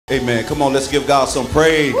Amen. Come on, let's give God some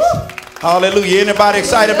praise. Woo! Hallelujah. Anybody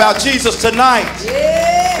excited about Jesus tonight?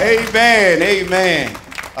 Yeah. Amen. Amen.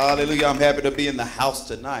 Hallelujah. I'm happy to be in the house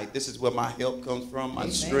tonight. This is where my help comes from, my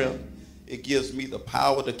strength. It gives me the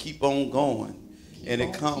power to keep on going. And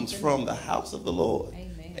it comes from the house of the Lord.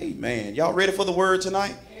 Amen. Amen. Y'all ready for the word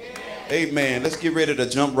tonight? Yeah. Amen. Let's get ready to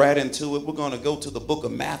jump right into it. We're going to go to the book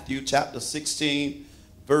of Matthew, chapter 16,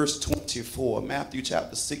 verse 24. Matthew,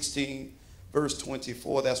 chapter 16, verse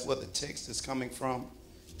 24. That's where the text is coming from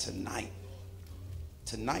tonight.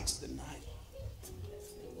 Tonight's the night.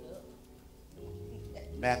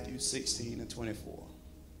 Matthew 16 and 24.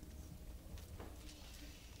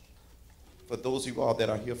 For those of you all that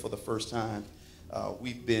are here for the first time,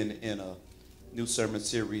 we've been in a new sermon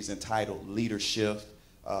series entitled LeaderShift.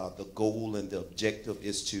 The goal and the objective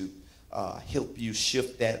is to help you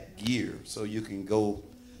shift that gear so you can go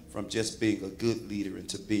from just being a good leader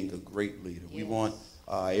into being a great leader. Yes. We want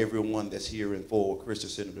everyone that's here in Forward Christian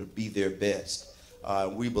Center to be their best.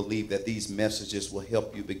 We believe that these messages will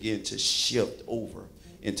help you begin to shift over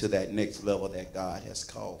into that next level that God has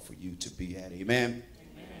called for you to be at. Amen.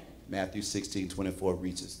 Matthew 16:24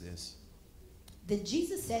 reads this. Then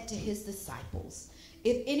Jesus said to his disciples,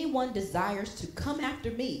 if anyone desires to come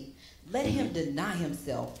after me, let him deny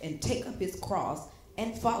himself and take up his cross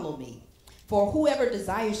and follow me. For whoever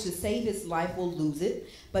desires to save his life will lose it,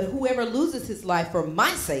 but whoever loses his life for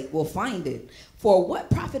my sake will find it. For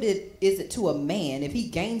what profit is it to a man if he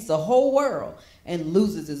gains the whole world and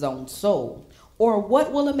loses his own soul? Or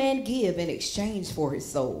what will a man give in exchange for his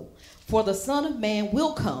soul? For the Son of Man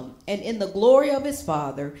will come, and in the glory of his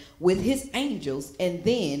Father with his angels, and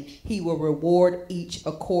then he will reward each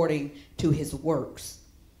according to his works.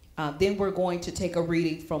 Then we're going to take a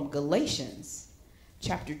reading from Galatians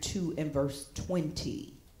chapter 2 and verse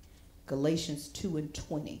 20. Galatians 2 and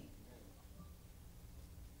 20.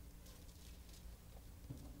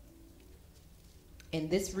 And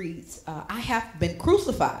this reads, I have been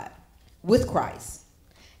crucified with Christ.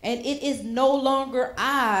 And it is no longer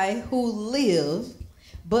I who live,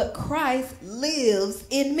 but Christ lives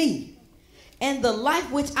in me. And the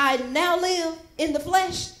life which I now live in the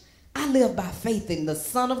flesh, I live by faith in the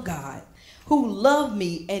Son of God, who loved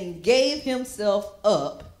me and gave himself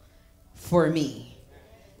up for me.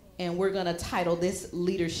 And we're going to title this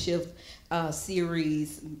leadership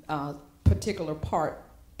series, particular part,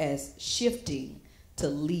 as Shifting to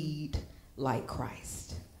Lead Like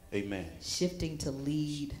Christ. Amen. Shifting to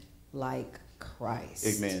lead like Christ.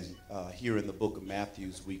 Amen. Here in the book of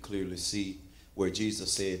Matthew, we clearly see where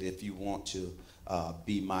Jesus said, if you want to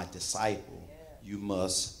be my disciple, you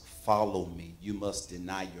must follow me. You must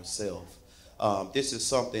deny yourself. This is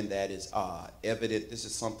something that is evident. This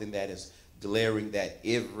is something that is glaring that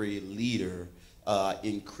every leader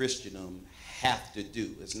in Christendom have to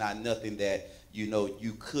do. It's not nothing that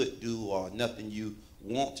you could do or nothing you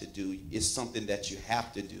want to do. It's something that you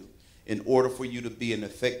have to do. In order for you to be an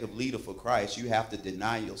effective leader for Christ, you have to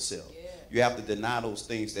deny yourself. Yeah. You have to deny those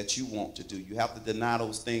things that you want to do. You have to deny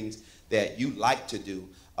those things that you like to do.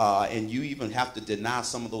 And you even have to deny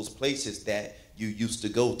some of those places that you used to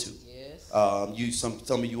go to. Yes.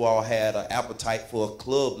 Some of you all had an appetite for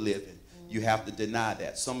club living. Mm-hmm. You have to deny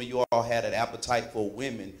that. Some of you all had an appetite for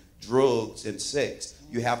women, drugs, and sex.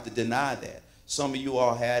 Mm-hmm. You have to deny that. Some of you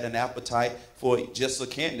all had an appetite for just a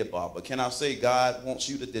candy bar. But can I say God wants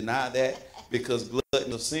you to deny that because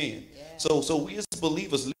glutton of sin. Yeah. So we as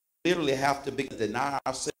believers literally have to begin to deny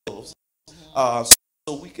ourselves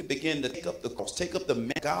so we can begin to take up the cross, take up the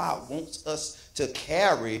man God wants us to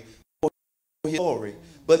carry for his glory.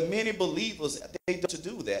 But many believers, they don't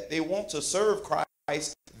do that. They want to serve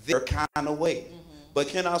Christ their kind of way. But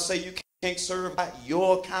can I say you can't serve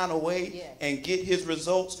your kind of way and get his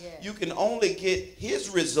results? You can only get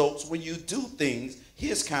his results when you do things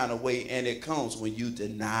his kind of way, and it comes when you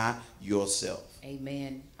deny yourself.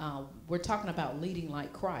 Amen. We're talking about leading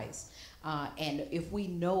like Christ. And if we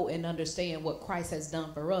know and understand what Christ has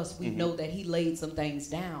done for us, we know that he laid some things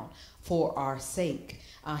down for our sake.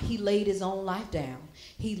 He laid his own life down.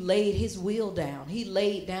 He laid his will down. He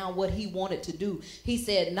laid down what he wanted to do. He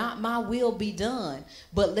said, not my will be done,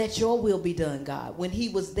 but let your will be done, God. When he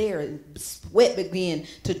was there, sweat began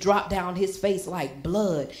to drop down his face like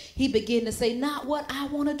blood. He began to say, not what I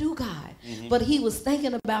want to do, God. But he was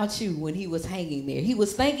thinking about you when he was hanging there. He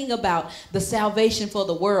was thinking about the salvation for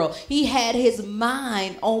the world. He had his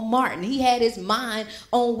mind on Martin. He had his mind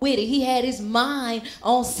on Whitty. He had his mind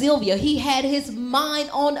on Sylvia. He had his mind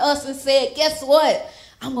on us and said, guess what?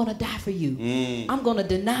 I'm going to die for you. I'm going to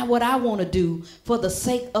deny what I want to do for the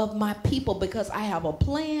sake of my people, because I have a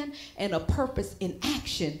plan and a purpose in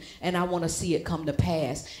action, and I want to see it come to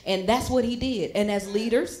pass. And that's what he did. And as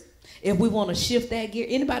leaders, if we want to shift that gear,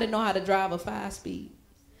 anybody know how to drive a 5-speed?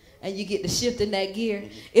 And you get to shift in that gear.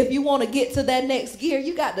 If you want to get to that next gear,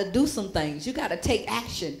 you got to do some things. You got to take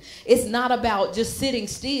action. It's not about just sitting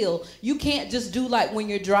still. You can't just do like when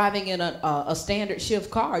you're driving in a standard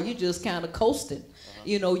shift car. You just kind of coasting.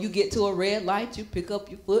 You know, you get to a red light, you pick up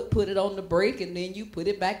your foot, put it on the brake, and then you put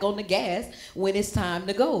it back on the gas when it's time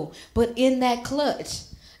to go. But in that clutch,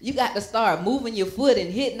 you got to start moving your foot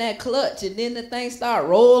and hitting that clutch, and then the thing start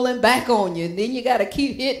rolling back on you. And then you got to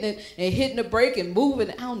keep hitting it and hitting the brake and moving.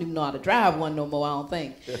 I don't even know how to drive one no more, I don't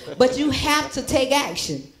think. But you have to take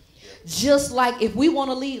action. Just like if we want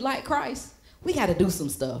to lead like Christ, we got to do some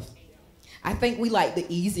stuff. I think we like the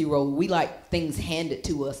easy road. We like things handed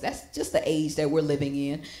to us. That's just the age that we're living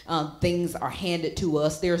in. Things are handed to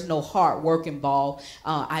us. There's no hard work involved.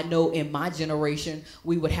 I know in my generation,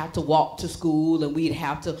 we would have to walk to school, and we'd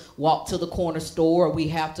have to walk to the corner store. Or we'd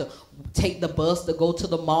have to take the bus to go to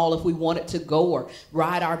the mall if we wanted to go, or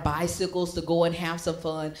ride our bicycles to go and have some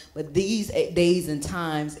fun. But these days and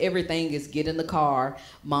times, everything is get in the car.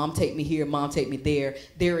 Mom, take me here. Mom, take me there.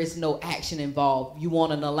 There is no action involved. You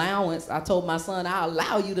want an allowance? I told my son, I'll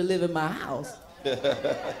allow you to live in my house.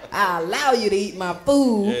 I allow you to eat my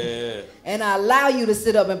food. Yeah. And I allow you to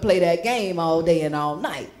sit up and play that game all day and all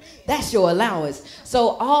night. That's your allowance. So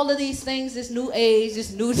all of these things, this new age,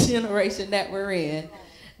 this new generation that we're in,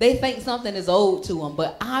 they think something is owed to them.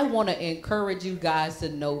 But I want to encourage you guys to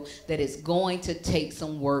know that it's going to take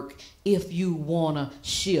some work if you want to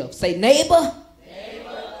shift. Say, neighbor,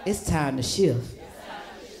 it's time to shift.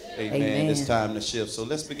 Amen. Amen. It's time to shift. So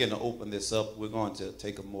let's begin to open this up. We're going to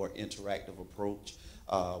take a more interactive approach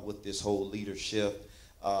with this whole leadership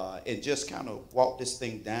and just kind of walk this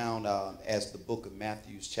thing down as the book of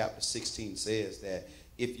Matthew chapter 16 says, that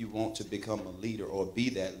if you want to become a leader or be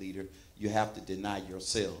that leader, you have to deny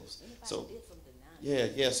yourselves. So,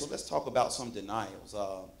 yeah. So let's talk about some denials.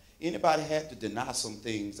 Anybody had to deny some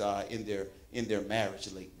things in their marriage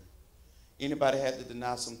lately? Anybody had to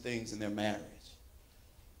deny some things in their marriage?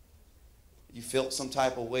 You felt some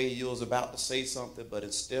type of way. You was about to say something, but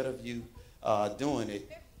instead of you doing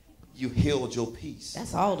it, you held your peace.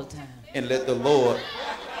 That's all the time. And let the Lord.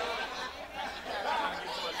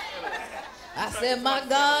 I said, my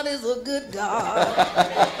God is a good God.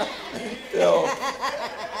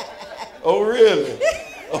 Oh, really?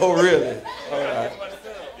 Oh, really? All right.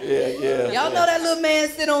 Yeah. Y'all know that little man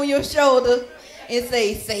sit on your shoulder and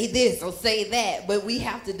say this or say that, but we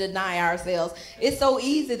have to deny ourselves. It's so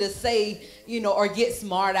easy to say, or get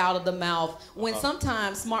smart out of the mouth when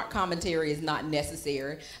sometimes smart commentary is not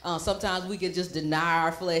necessary. Sometimes we can just deny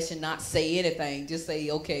our flesh and not say anything. Just say,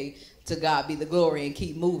 okay, to God be the glory, and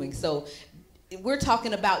keep moving. So we're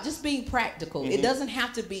talking about just being practical. It doesn't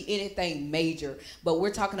have to be anything major, but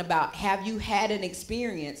we're talking about, have you had an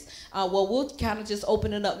experience? Well, we'll kind of just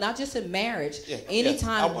open it up, not just in marriage.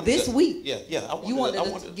 Anytime this week. You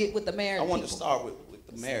want to get with the marriage. I want to start with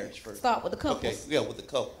the marriage first. Start with the couples. Okay, yeah, with the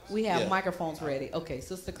couples. We have microphones ready. Okay,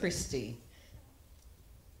 Sister Christy.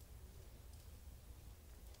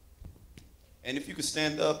 And if you could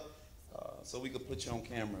stand up so we could put you on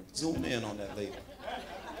camera. Zoom in on that lady.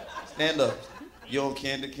 Stand up. You're on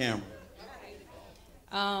candid camera.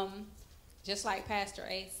 Just like Pastor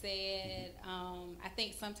A said, I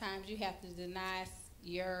think sometimes you have to deny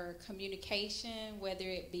your communication, whether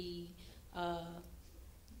it be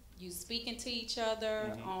you speaking to each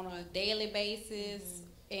other on a daily basis,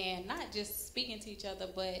 and not just speaking to each other,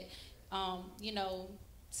 but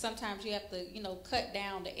sometimes you have to cut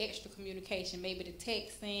down the extra communication, maybe the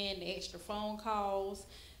texting, the extra phone calls.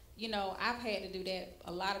 I've had to do that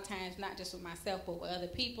a lot of times, not just with myself, but with other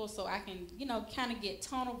people, so I can, kind of get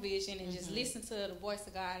tunnel vision and just listen to the voice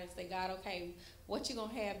of God and say, God, okay, what you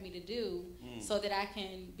gonna have me to do so that I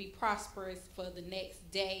can be prosperous for the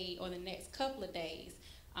next day or the next couple of days.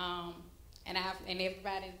 And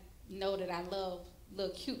everybody know that I love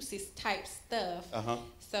little cutesy type stuff.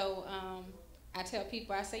 So I tell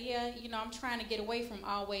people, I say, I'm trying to get away from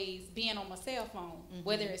always being on my cell phone,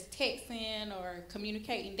 whether it's texting or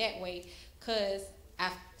communicating that way, because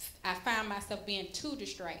I find myself being too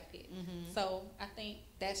distracted. So I think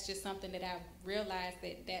that's just something that I've realized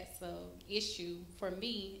that's an issue for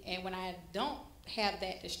me. And when I don't have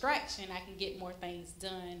that distraction, I can get more things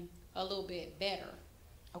done a little bit better.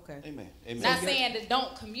 Okay. Amen. Not saying that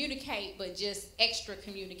don't communicate, but just extra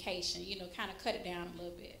communication, kind of cut it down a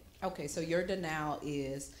little bit. Okay, so your denial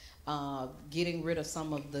is getting rid of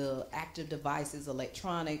some of the active devices,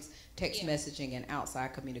 electronics, text messaging, and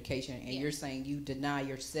outside communication, and you're saying you deny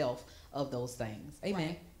yourself of those things. Amen.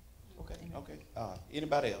 Right. Okay, okay.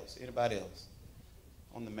 Anybody else? Anybody else?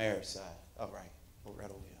 On the marriage side. All right. Go right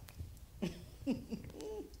over here.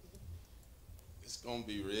 It's going to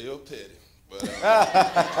be real petty. But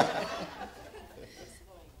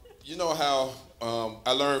you know how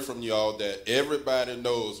I learned from y'all that everybody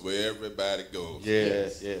knows where everybody goes.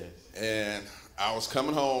 Yes, yes. And I was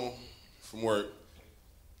coming home from work,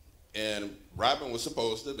 and Robin was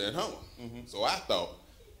supposed to have been home. So I thought.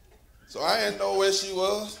 So I didn't know where she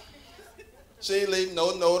was. She ain't leave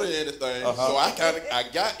no note or anything. So I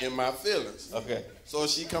got in my feelings. Okay. So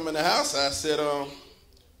she come in the house. I said,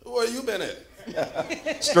 where you been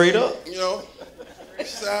at? Straight up. You know. She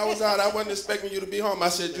said, I was out. I wasn't expecting you to be home. I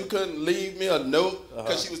said, you couldn't leave me a note?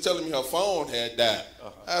 Because she was telling me her phone had died.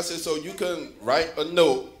 I said, so you couldn't write a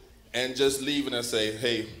note and just leave it and say,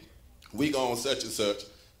 hey, we going such and such.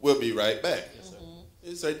 We'll be right back.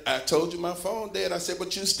 He said, I told you my phone dead. I said,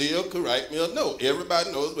 but you still could write me a note.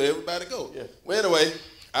 Everybody knows where everybody goes. Yeah. Well, anyway,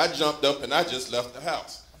 I jumped up and I just left the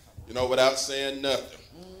house, you know, without saying nothing.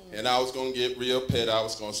 And I was going to get real petty. I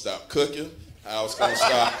was going to stop cooking. I was going to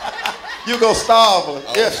stop. You going to starve her.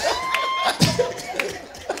 Yeah.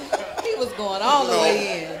 He was going all the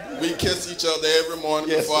way in. We kiss each other every morning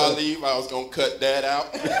before I leave. I was going to cut that out.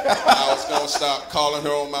 I was going to stop calling her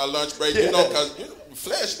on my lunch break, you know, because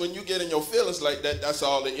flesh, when you get in your feelings like that, that's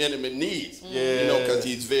all the enemy needs. You know, because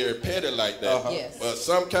he's very petty like that. Yes. But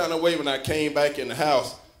some kind of way when I came back in the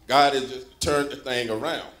house, God has just turned the thing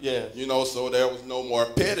around. Yeah. You know, so there was no more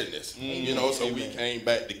pettiness. You know, so we came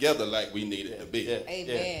back together like we needed to be.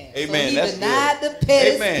 Amen. Amen. So he denied the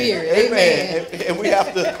petty spirit. Amen. And we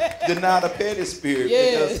have to deny the petty spirit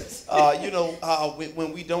because, you know,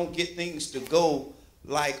 when we don't get things to go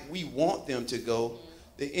like we want them to go,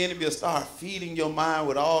 the enemy will start feeding your mind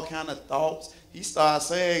with all kind of thoughts. He starts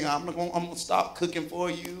saying, I'm gonna stop cooking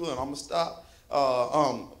for you, and I'm gonna stop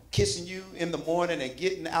kissing you in the morning and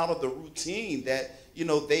getting out of the routine that, you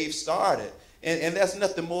know, they've started. And that's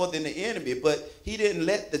nothing more than the enemy. But he didn't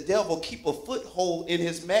let the devil keep a foothold in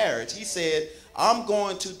his marriage. He said, I'm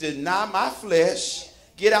going to deny my flesh,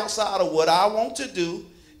 get outside of what I want to do,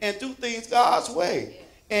 and do things God's way.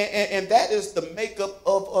 And that is the makeup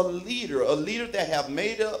of a leader that have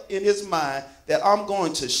made up in his mind that I'm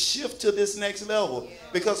going to shift to this next level.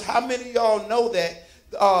 Because how many of y'all know that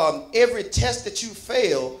every test that you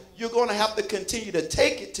fail, you're going to have to continue to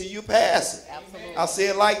take it till you pass it. Absolutely. I say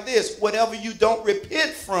it like this: whatever you don't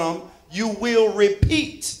repent from, you will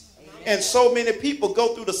repeat. And so many people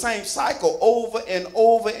go through the same cycle over and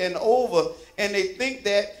over and over, and they think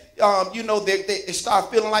that you know, they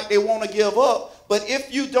start feeling like they want to give up. But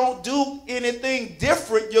if you don't do anything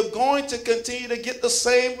different, you're going to continue to get the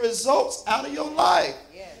same results out of your life.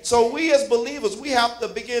 So we as believers, we have to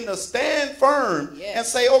begin to stand firm and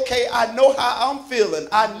say, okay, I know how I'm feeling.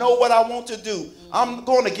 I know what I want to do. I'm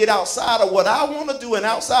going to get outside of what I want to do and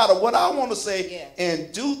outside of what I want to say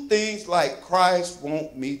and do things like Christ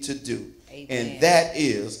wants me to do. Amen. And that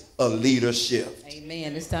is a leadership.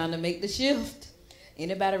 Amen. It's time to make the shift.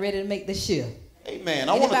 Anybody ready to make the shift? Amen.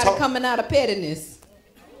 Anybody coming out of pettiness?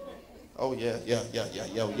 Oh, yeah.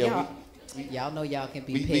 Y'all know y'all can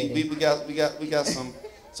be petty. We got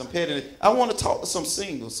some pettiness. I want to talk to some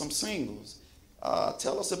singles.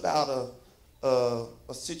 Tell us about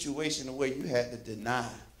a situation where you had to deny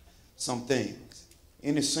some things.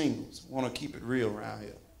 Any singles? Want to keep it real around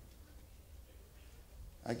here.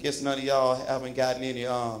 I guess none of y'all haven't gotten any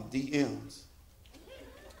DMs.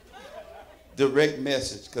 Direct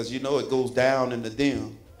message, because you know it goes down in the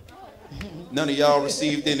dim. None of y'all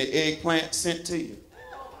received any eggplant sent to you.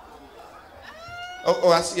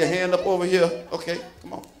 Oh, I see a hand up over here. Okay,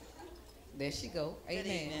 come on. There she go.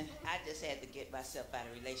 Amen. I just had to get myself out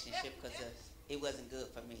of a relationship because it wasn't good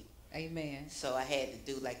for me. Amen. So I had to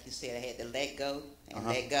do, like you said, I had to let go and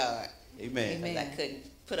let God. Amen. Because I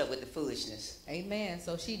couldn't put up with the foolishness. Amen.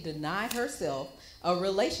 So she denied herself a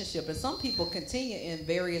relationship. And some people continue in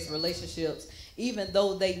various relationships even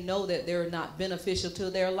though they know that they're not beneficial to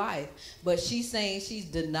their life. But she's saying she's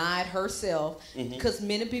denied herself because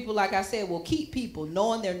many people, like I said, will keep people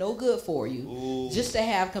knowing they're no good for you just to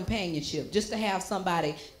have companionship, just to have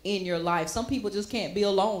somebody in your life. Some people just can't be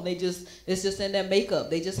alone. It's just in their makeup.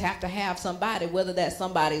 They just have to have somebody, whether that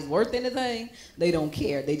somebody's worth anything, they don't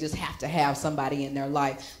care. They just have to have somebody in their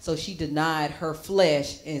life. So she denied her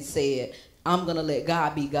flesh and said, I'm going to let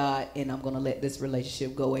God be God, and I'm going to let this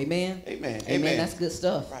relationship go. Amen? Amen. Amen. That's good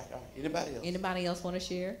stuff. Right. Anybody else? Anybody else want to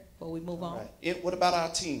share? before we move on? Right. What about our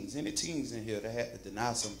teens? Any teens in here that had to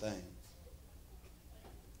deny something?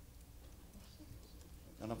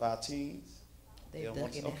 None of our teens?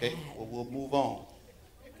 Okay, well, we'll move on.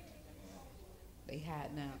 They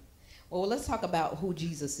hide now. Well, let's talk about who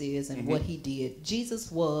Jesus is and what he did.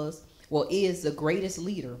 Jesus is the greatest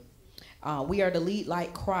leader. We are to lead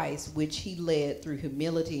like Christ, which he led through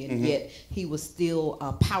humility, and yet he was still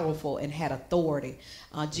powerful and had authority.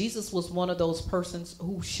 Jesus was one of those persons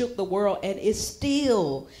who shook the world and is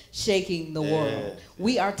still shaking the world.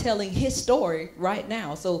 We are telling his story right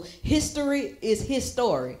now. So history is his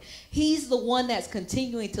story. He's the one that's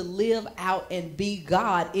continuing to live out and be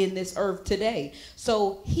God in this earth today.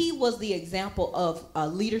 So he was the example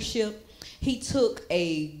of leadership. He took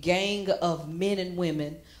a gang of men and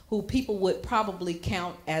women who people would probably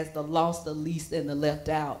count as the lost, the least, and the left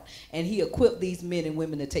out. And he equipped these men and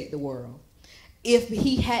women to take the world. If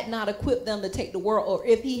he had not equipped them to take the world, or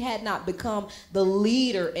if he had not become the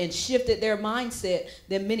leader and shifted their mindset,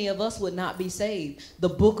 then many of us would not be saved. The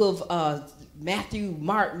book of Matthew,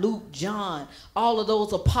 Mark, Luke, John, all of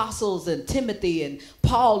those apostles and Timothy and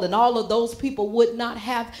Paul and all of those people would not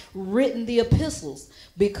have written the epistles,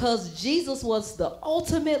 because Jesus was the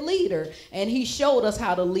ultimate leader, and he showed us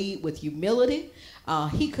how to lead with humility.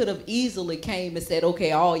 He could have easily came and said,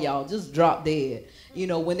 okay, all y'all just drop dead. You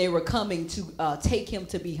know, when they were coming to take him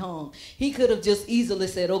to be hung, he could have just easily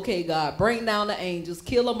said, okay, God, bring down the angels,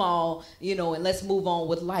 kill them all, you know, and let's move on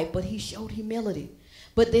with life. But he showed humility.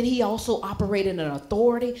 But then he also operated in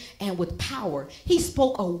authority and with power. He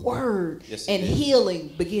spoke a word, and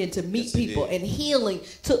healing began to meet people, and healing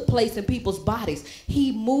took place in people's bodies.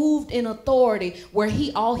 He moved in authority where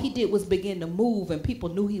all he did was begin to move, and people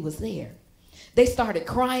knew he was there. They started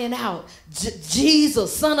crying out,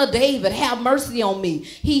 Jesus, Son of David, have mercy on me.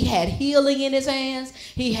 He had healing in his hands.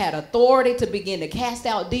 He had authority to begin to cast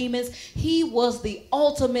out demons. He was the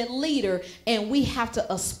ultimate leader, and we have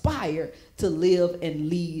to aspire to live and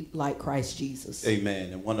lead like Christ Jesus.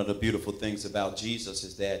 Amen. And one of the beautiful things about Jesus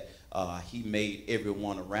is that he made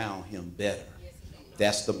everyone around him better.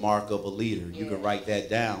 That's the mark of a leader. You can write that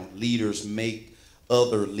down. Leaders make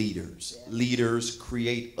other leaders. Leaders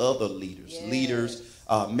create other leaders. Leaders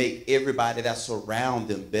make everybody that's around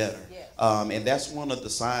them better. And that's one of the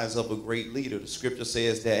signs of a great leader. The scripture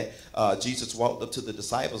says that Jesus walked up to the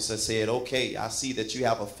disciples and said, okay, I see that you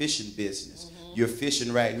have a fishing business. You're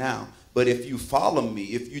fishing right now. But if you follow me,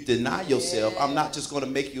 if you deny yourself, I'm not just going to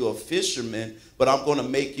make you a fisherman, but I'm going to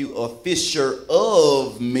make you a fisher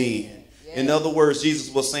of men. In other words,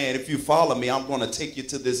 Jesus was saying, if you follow me, I'm going to take you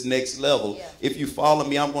to this next level. If you follow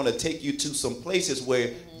me, I'm going to take you to some places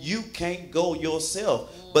where you can't go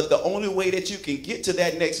yourself. But the only way that you can get to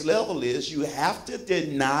that next level is you have to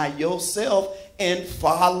deny yourself and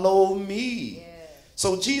follow me.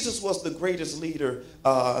 So Jesus was the greatest leader.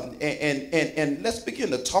 And let's begin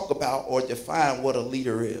to talk about or define what a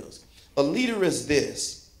leader is. A leader is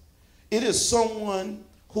this. It is someone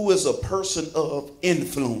who is a person of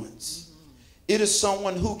influence. It is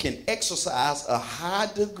someone who can exercise a high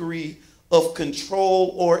degree of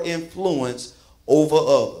control or influence over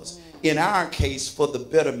others. In our case, for the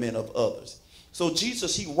betterment of others. So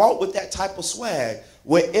Jesus, he walked with that type of swag.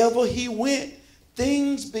 Wherever he went,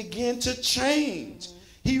 things began to change.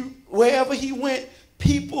 Wherever he went,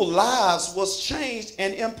 people's lives was changed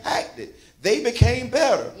and impacted. They became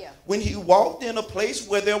better. When he walked in a place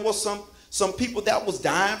where there was some people that was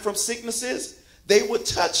dying from sicknesses, they would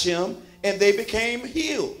touch him and they became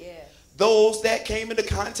healed. Those that came into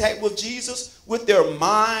contact with Jesus with their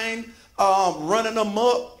mind running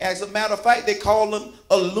amok, as a matter of fact, they call him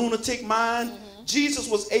a lunatic mind. Jesus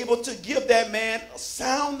was able to give that man a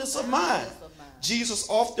soundness of mind. Jesus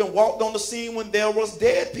often walked on the scene when there was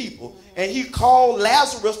dead people, and he called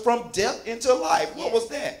Lazarus from death into life. What was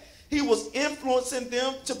that? He was influencing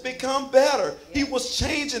them to become better. He was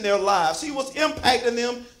changing their lives. He was impacting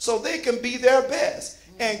them so they can be their best.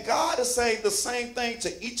 And God is saying the same thing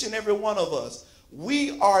to each and every one of us.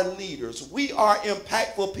 We are leaders. We are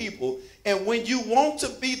impactful people. And when you want to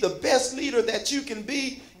be the best leader that you can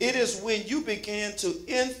be, it is when you begin to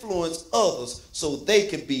influence others so they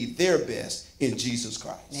can be their best in Jesus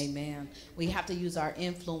Christ. Amen. We have to use our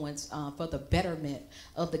influence for the betterment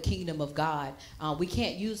of the kingdom of God. We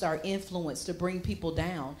can't use our influence to bring people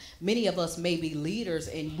down. Many of us may be leaders,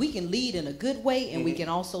 and we can lead in a good way, and we can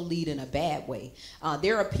also lead in a bad way.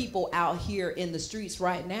 There are people out here in the streets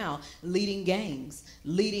right now leading gangs,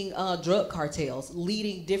 leading drug cartels,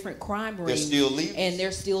 leading different crime rings. They're still leaders. And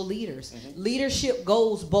they're still leaders. Leadership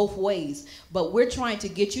goes both ways, but we're trying to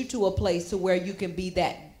get you to a place to where you can be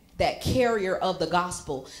that that carrier of the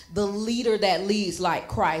gospel, the leader that leads like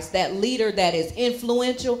Christ, that leader that is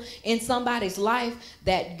influential in somebody's life,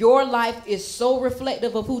 that your life is so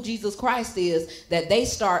reflective of who Jesus Christ is that they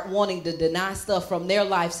start wanting to deny stuff from their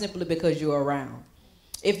life simply because you're around.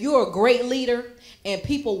 If you're a great leader and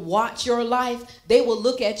people watch your life, they will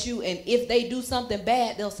look at you, and if they do something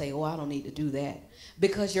bad, they'll say, oh, I don't need to do that.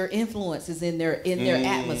 Because your influence is in their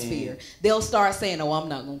atmosphere. They'll start saying, oh, I'm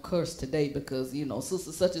not going to curse today because, you know,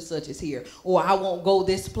 sister such and such is here. Or I won't go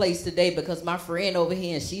this place today because my friend over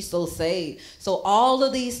here and she's so saved. So all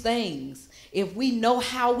of these things, if we know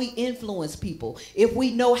how we influence people, if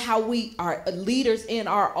we know how we are leaders in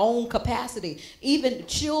our own capacity, even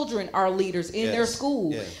children are leaders in their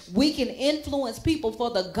school, we can influence people for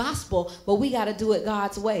the gospel, but we got to do it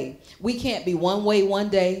God's way. We can't be one way one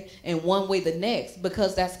day and one way the next,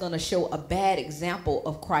 because that's going to show a bad example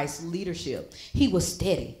of Christ's leadership. He was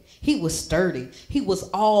steady. He was sturdy. He was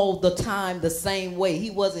all the time the same way.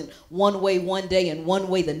 He wasn't one way one day and one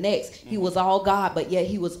way the next. He was all God, but yet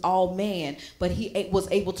he was all man. But he was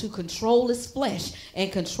able to control his flesh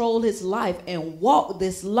and control his life and walk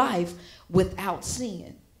this life without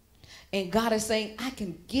sin. And God is saying, I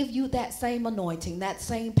can give you that same anointing, that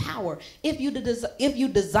same power, if you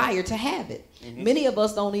desire to have it. Many of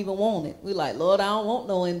us don't even want it. We're like, Lord, I don't want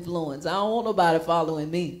no influence. I don't want nobody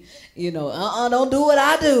following me. You know, don't do what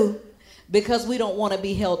I do. Because we don't want to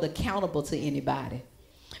be held accountable to anybody.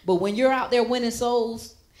 But when you're out there winning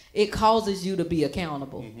souls, it causes you to be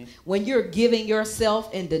accountable. When you're giving yourself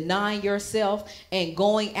and denying yourself and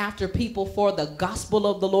going after people for the gospel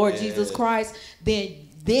of the Lord Jesus Christ,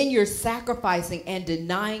 then you're sacrificing and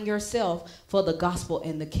denying yourself for the gospel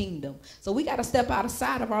and the kingdom. So we got to step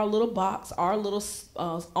outside of our little box, our little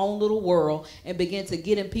own little world, and begin to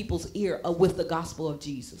get in people's ear with the gospel of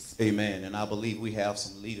Jesus. Amen. And I believe we have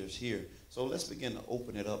some leaders here. So let's begin to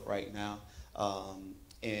open it up right now.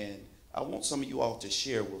 And I want some of you all to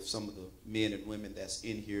share with some of the men and women that's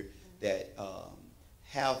in here that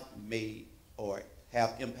have made or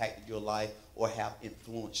have impacted your life or have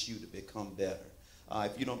influenced you to become better.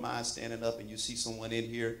 If you don't mind standing up and you see someone in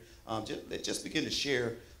here, just begin to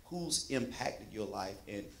share who's impacted your life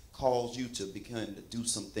and caused you to begin to do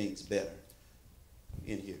some things better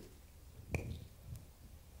in here.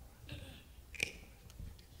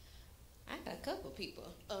 I got a couple people.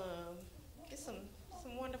 There's some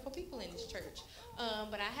wonderful people in this church.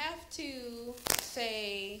 But I have to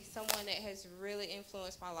say someone that has really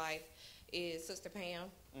influenced my life is Sister Pam.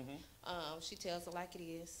 She tells it like it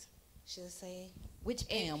is. She'll say, which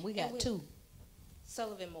Pam? We got two.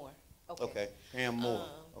 Sullivan Moore. Okay. Pam Moore.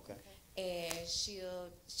 Okay. And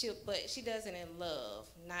but she does it in love,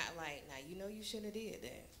 not like, now you know you shouldn't have did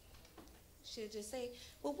that. She'll just say,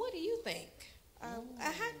 well, what do you think? How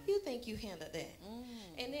do you think you handled that?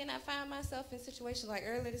 And then I find myself in situations like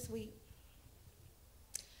earlier this week.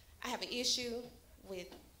 I have an issue with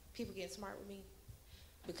people getting smart with me.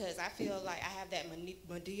 Because I feel like I have that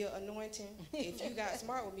Medea anointing. If you got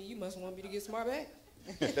smart with me, you must want me to get smart back.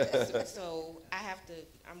 So I have to,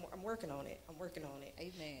 I'm working on it. I'm working on it.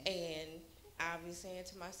 Amen. And I'll be saying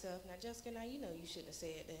to myself, now Jessica, now you know you shouldn't have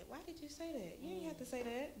said that. Why did you say that? You didn't have to say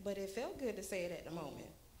that. But it felt good to say it at the moment.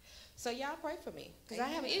 So y'all pray for me. Because I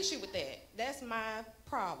have an issue with that. That's my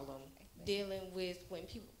problem. Dealing with when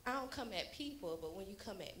people, I don't come at people, but when you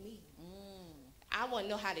come at me. I want to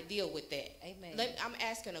know how to deal with that. Amen. I'm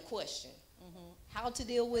asking a question. How to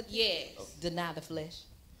deal with it? Yes. Deny the flesh.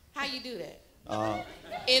 How you do that?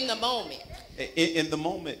 In the moment. In the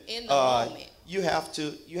moment. In the moment. You have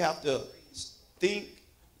to think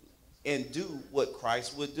and do what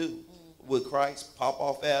Christ would do. Will Christ pop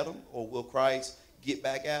off at him, or will Christ get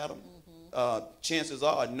back at him? Chances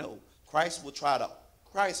are no. Christ will try to.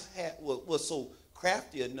 Christ was so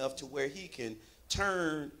crafty enough to where he can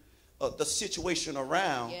turn the situation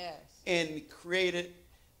around and create it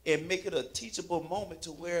and make it a teachable moment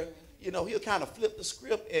to where, you know, he'll kind of flip the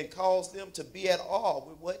script and cause them to be at awe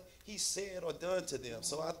with what he said or done to them.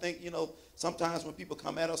 So I think, you know, sometimes when people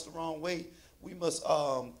come at us the wrong way, we must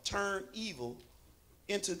turn evil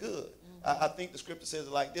into good. I think the scripture says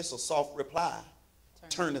it like this: a soft reply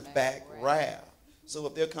turneth back wrath. So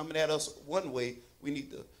if they're coming at us one way, we need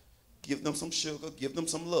to give them some sugar, give them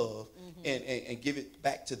some love, and give it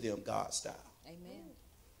back to them God's style. Amen.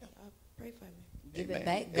 Pray for me. Give Amen. it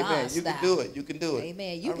back Amen. God's You style. can do it. You can do it.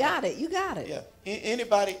 Amen. You All got right. it. You got it. Yeah.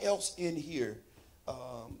 Anybody else in here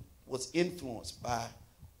was influenced by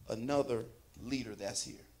another leader that's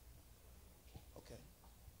here? Okay.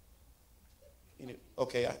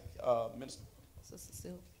 Okay. Minister. Sister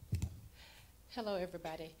Sylvia. Hello,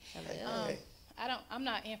 everybody. Hey. I'm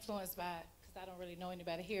not influenced by, because I don't really know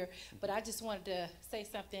anybody here, but I just wanted to say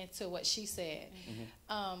something to what she said.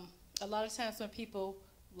 A lot of times when people,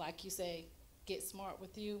 like you say, get smart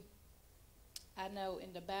with you, I know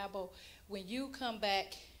in the Bible, when you come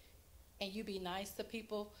back and you be nice to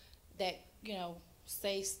people that, you know,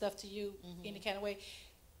 say stuff to you any kind of way,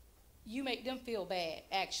 you make them feel bad,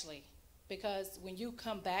 actually. Because when you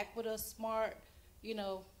come back with a smart, you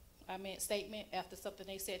know, statement after something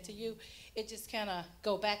they said to you, it just kind of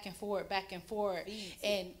go back and forth.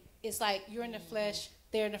 And it's like you're in the flesh,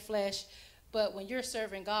 they're in the flesh. But when you're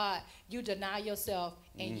serving God, you deny yourself,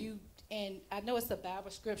 and and I know it's a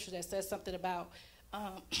Bible scripture that says something about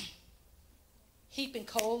heaping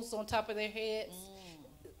coals on top of their heads.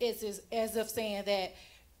 It's as if saying that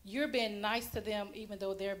you're being nice to them even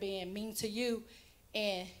though they're being mean to you,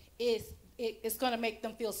 and it's going to make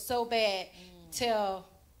them feel so bad till,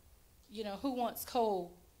 you know, who wants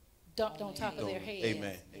coal dumped on top of their head.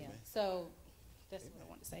 Amen. Yeah. So that's what I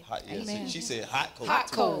want to say. Hot, yes, Amen. she said hot coals.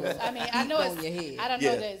 Hot coals. I mean, I know On your head. I don't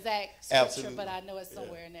know the exact scripture, Absolutely. but I know it's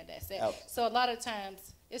somewhere in there that said. Absolutely. So a lot of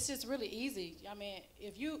times it's just really easy. I mean,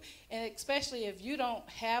 if you, and especially if you don't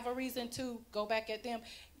have a reason to go back at them,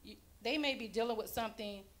 they may be dealing with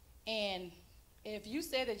something, and if you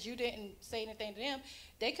said that you didn't say anything to them,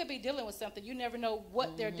 they could be dealing with something. You never know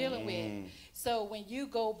what they're dealing with. So when you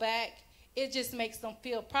go back, it just makes them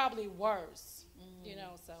feel probably worse, you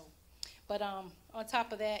know. So, but on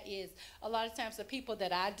top of that is a lot of times the people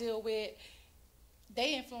that I deal with,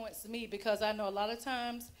 they influence me because I know a lot of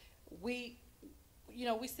times we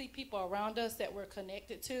see people around us that we're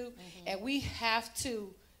connected to, and we have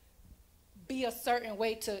to be a certain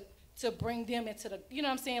way to bring them into the, you know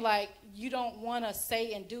what I'm saying? Like, you don't want to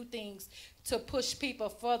say and do things to push people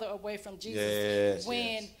further away from Jesus. Yes,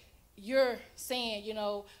 when you're saying, you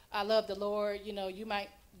know, I love the Lord, you know, you might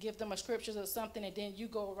give them a scripture or something, and then you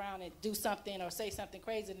go around and do something or say something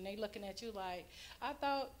crazy, and they looking at you like, I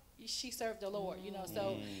thought she served the Lord, you know.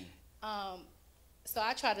 So, so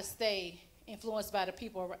I try to stay influenced by the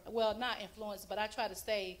people, well, not influenced, but I try to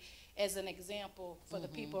stay as an example for the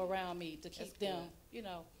people around me to keep them, you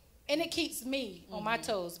know. And it keeps me on my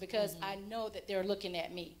toes because I know that they're looking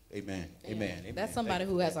at me. Amen. Amen. Amen. That's somebody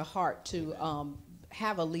who has a heart to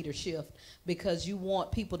have a leadership, because you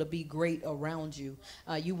want people to be great around you.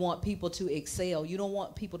 You want people to excel. You don't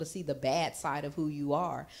want people to see the bad side of who you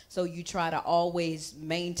are. So you try to always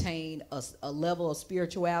maintain a level of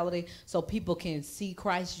spirituality so people can see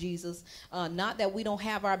Christ Jesus. Not that we don't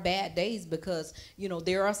have our bad days, because, you know,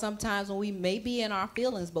 there are some times when we may be in our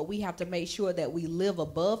feelings, but we have to make sure that we live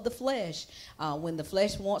above the flesh. When the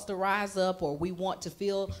flesh wants to rise up, or we want to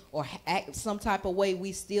feel or act some type of way,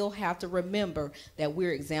 we still have to remember that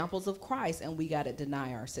we're examples of Christ, and we got to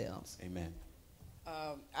deny ourselves. Amen.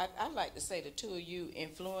 I'd like to say the two of you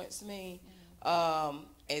influence me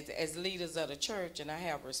as leaders of the church, and I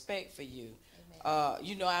have respect for you.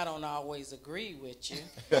 You know, I don't always agree with you,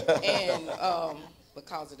 and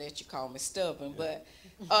because of that, you call me stubborn. But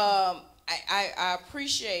I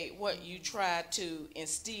appreciate what you try to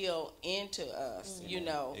instill into us. You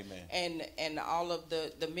know, and all of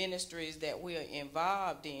the ministries that we're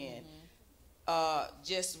involved in.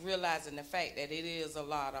 Just realizing the fact that it is a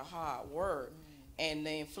lot of hard work and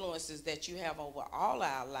the influences that you have over all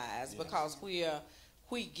our lives, because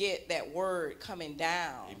we get that word coming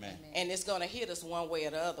down. Amen. And it's going to hit us one way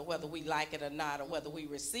or the other, whether we like it or not, or whether we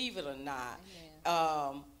receive it or not.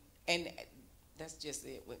 And that's just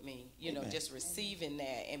it with me, you know, just receiving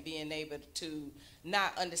that and being able to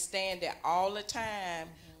not understand it all the time,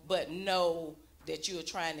 but know that you are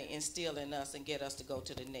trying to instill in us and get us to go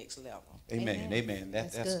to the next level. Amen. Amen.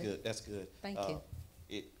 That's good. good. That's good. Thank you.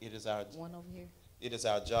 It is our One over here. It is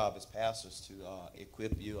our job as pastors to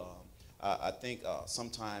equip you. I think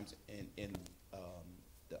sometimes in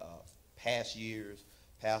the past years,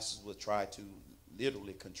 pastors would try to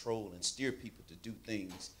literally control and steer people to do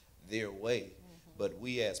things their way. But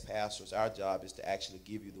we as pastors, our job is to actually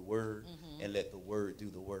give you the word and let the word do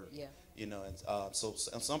the work. Yeah. You know, and so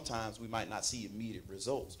sometimes we might not see immediate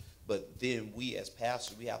results, but then we as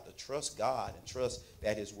pastors, we have to trust God and trust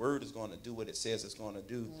that his word is going to do what it says it's going to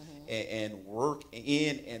do, and work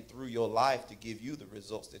in and through your life to give you the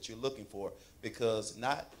results that you're looking for. Because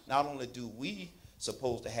not only do we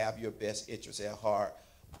supposed to have your best interests at heart,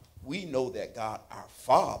 we know that God, our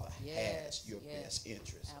Father, has your best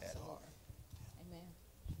interests at heart.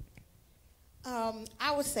 Amen.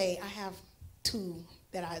 I would say I have two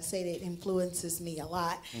that I'd say that influences me a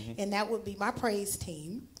lot, and that would be my praise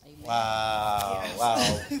team. Amen. Wow, Yes.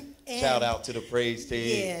 wow. Shout out to the praise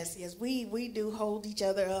team. Yes, we do hold each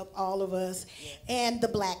other up, all of us, and the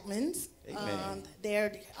Blackmans. Amen.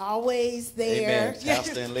 They're always there. Amen.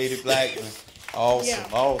 Pastor and Lady Blackman. Awesome, Yeah.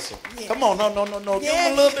 awesome. Yeah. Come on, no. Give Yeah.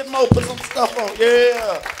 them a little bit more. Put some stuff on.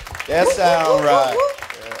 Yeah. That sound right.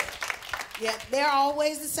 Yeah, they're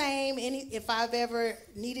always the same. If I've ever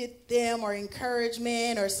needed them or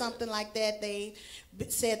encouragement or something like that, they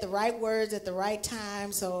said the right words at the right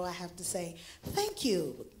time. So I have to say thank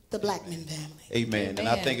you, the Blackman family. Amen. And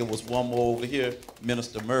I think it was one more over here,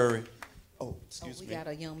 Minister Murray. Oh, excuse we me. got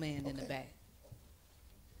a young man in the back.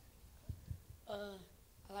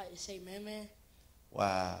 I like to say, man.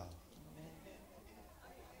 Wow.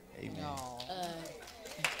 Amen.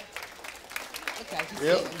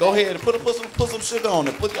 Yep. Go ahead and put some sugar on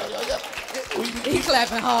it. He's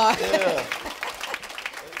clapping hard. Yeah.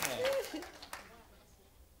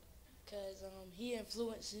 Because he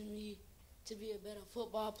influences me to be a better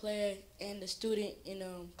football player and a student in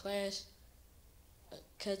class.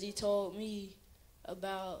 Because he told me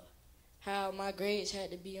about how my grades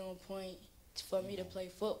had to be on point for me to play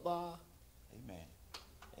football.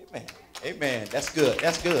 Amen. That's good.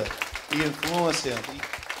 He influenced him.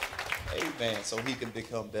 Amen. So he can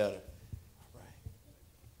become better. Right.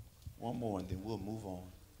 One more and then we'll move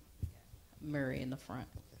on. Murray in the front.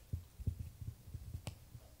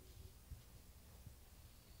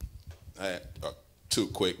 I had two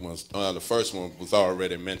quick ones. The first one was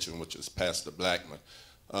already mentioned, which is Pastor Blackman.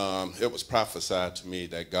 It was prophesied to me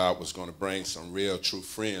that God was going to bring some real, true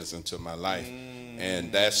friends into my life.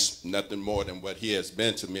 And that's nothing more than what he has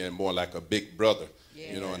been to me, and more like a big brother.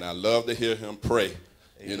 Yeah. And I love to hear him pray,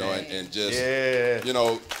 and just, he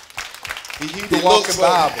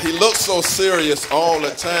looks so serious all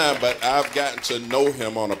the time, but I've gotten to know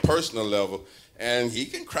him on a personal level, and he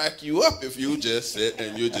can crack you up if you just sit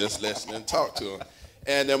and you just listen and talk to him.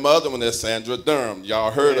 And the other one is Sandra Durham. Y'all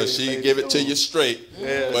heard her. She give it to you straight.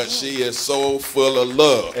 Yes. But she is so full of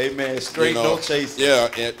love. Amen. Straight, no chasing. Yeah,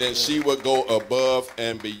 and she would go above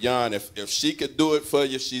and beyond. If she could do it for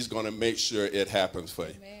you, she's going to make sure it happens for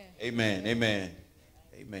you. Amen.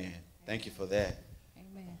 Thank you for that.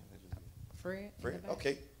 Amen. Fred?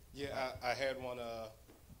 Okay. Yeah, I had one,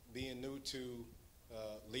 being new to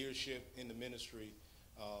leadership in the ministry,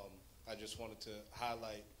 I just wanted to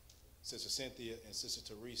highlight Sister Cynthia and Sister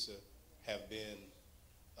Teresa have been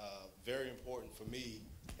very important for me.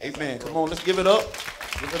 Amen. Come on, let's give it up.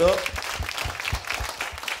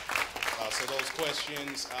 So those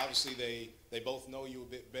questions, obviously, they both know you a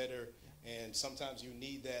bit better, and sometimes you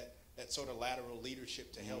need that sort of lateral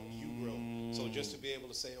leadership to help you grow. So just to be able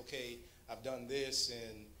to say, okay, I've done this,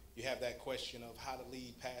 and you have that question of how to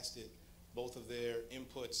lead past it, both of their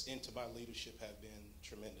inputs into my leadership have been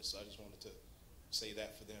tremendous. So I just wanted to say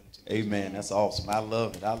that for them. Amen. That's awesome. I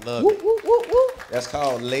love it. That's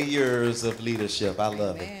called layers of leadership. I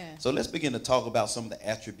love it. So let's begin to talk about some of the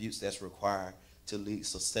attributes that's required to lead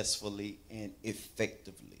successfully and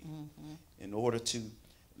effectively. In order to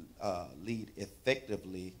lead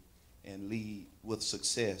effectively and lead with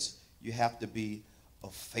success, you have to be a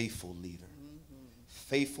faithful leader.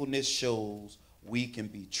 Faithfulness shows we can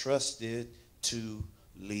be trusted to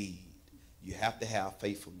lead. You have to have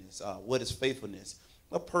faithfulness. What is faithfulness?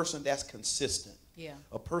 A person that's consistent. Yeah.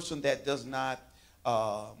 A person that does not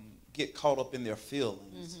get caught up in their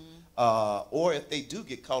feelings. Or if they do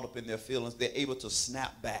get caught up in their feelings, they're able to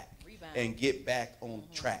snap back and get back on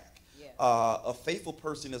track. Yeah. A faithful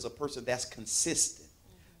person is a person that's consistent.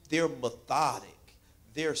 They're methodic.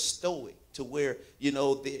 They're stoic to where,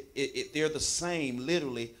 they're the same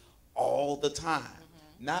literally all the time.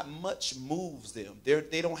 Not much moves them.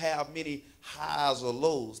 They don't have many highs or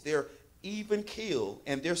lows. They're even keeled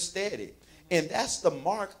and they're steady. And that's the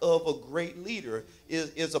mark of a great leader,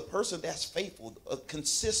 is a person that's faithful,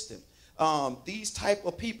 consistent. These type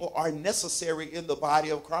of people are necessary in the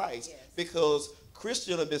body of Christ, because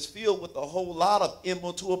Christendom is filled with a whole lot of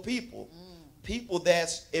immature people. People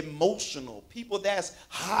that's emotional, people that's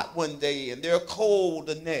hot one day and they're cold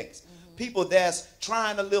the next. People that's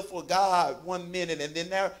trying to live for God one minute and then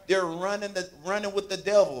they're running with the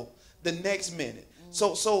devil the next minute.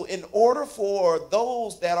 So in order for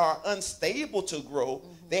those that are unstable to grow,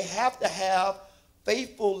 they have to have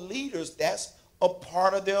faithful leaders. That's a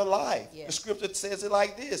part of their life. Yeah. The scripture says it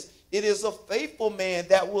like this: it is a faithful man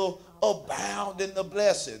that will abound in the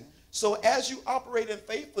blessing. So as you operate in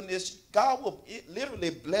faithfulness, God will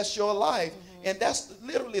literally bless your life. And that's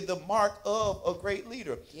literally the mark of a great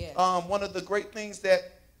leader. Yeah. One of the great things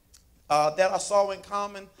that I saw in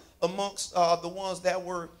common amongst the ones that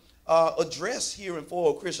were addressed here in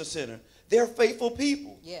Forward Christian Center, They're faithful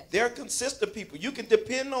people. Yes. They're consistent people. You can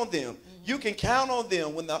depend on them. You can count on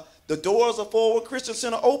them. When the doors of Forward Christian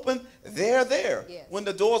Center open, they're there. Yes. When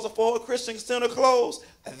the doors of Forward Christian Center close,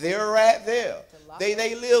 they're right there.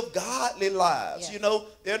 They live godly lives. Yes. You know,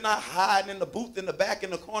 they're not hiding in the booth in the back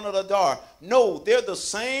in the corner of the door. No, they're the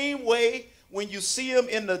same way when you see them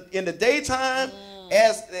in the daytime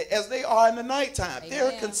as they are in the nighttime. Amen.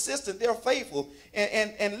 They're consistent. They're faithful.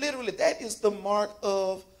 And literally that is the mark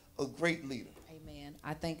of a great leader. Amen.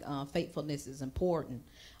 I think faithfulness is important.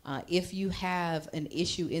 If you have an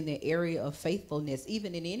issue in the area of faithfulness,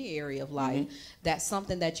 even in any area of life, that's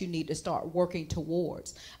something that you need to start working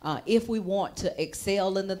towards. If we want to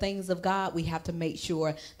excel in the things of God, we have to make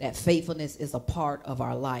sure that faithfulness is a part of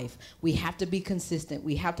our life. We have to be consistent.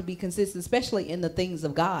 We have to be consistent, especially in the things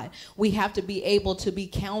of God. We have to be able to be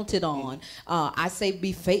counted on. I say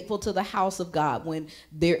be faithful to the house of God.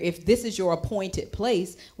 If this is your appointed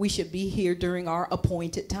place, we should be here during our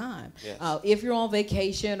appointed time. Yes. If you're on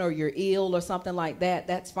vacation or you're ill or something like that,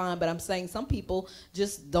 that's fine. But I'm saying some people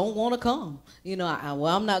just don't want to come. You know,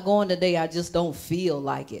 I'm not going today. I just don't feel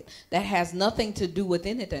like it. That has nothing to do with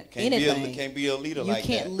anything. Can't be a leader like that.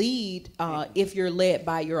 You can't lead if you're led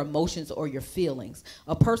by your emotions or your feelings.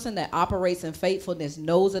 A person that operates in faithfulness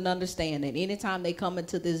knows and understands that anytime they come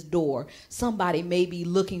into this door, somebody may be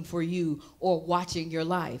looking for you or watching your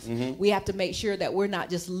life. We have to make sure that we're not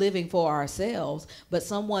just living for ourselves, but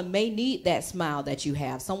someone may need that smile that you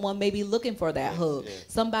have. Someone may be looking for that hug.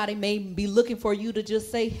 Somebody may be looking for you to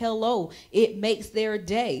just say hello. It makes their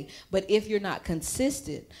day. But if you're not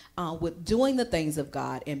consistent with doing the things of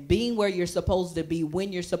God and being where you're supposed to be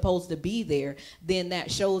when you're supposed to be there, then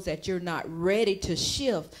that shows that you're not ready to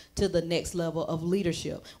shift to the next level of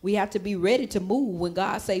leadership. We have to be ready to move when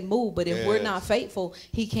God say move, but if we're not faithful,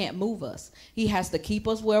 he can't move us. He has to keep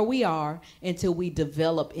us where we are until we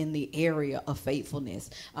develop in the area of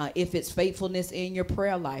faithfulness. If it's faithfulness in your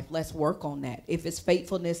prayer life, let's work on that. If it's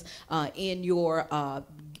faithfulness in your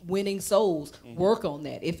winning souls, work on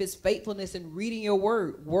that. If it's faithfulness in reading your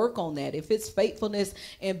word, work on that. If it's faithfulness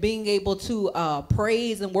in being able to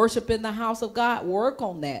praise and worship in the house of God, work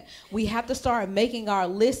on that. We have to start making our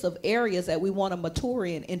list of areas that we want to mature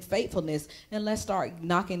in faithfulness, and let's start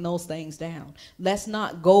knocking those things down. Let's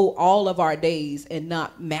not go all of our days and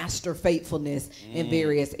not master faithfulness in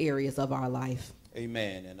various areas of our life.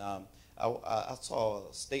 Amen. And I saw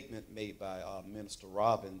a statement made by Minister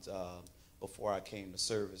Robbins before I came to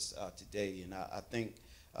service today, and I think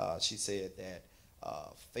she said that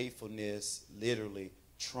faithfulness literally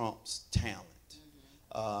trumps talent.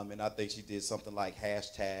 And I think she did something like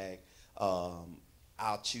hashtag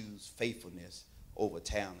I'll choose faithfulness over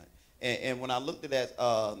talent. And when I looked at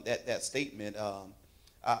that statement,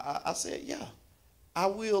 I said, yeah, I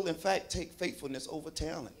will in fact take faithfulness over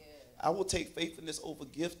talent. I will take faithfulness over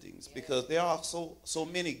giftings, because there are so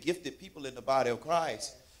many gifted people in the body of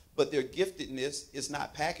Christ, but their giftedness is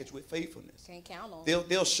not packaged with faithfulness. Can't count on them.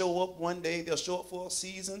 They'll show up one day, they'll show up for a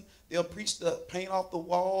season, they'll preach the paint off the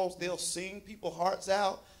walls, they'll sing people's hearts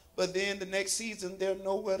out, but then the next season they're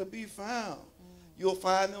nowhere to be found. You'll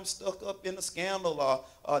find them stuck up in a scandal,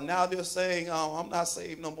 or now they're saying, I'm not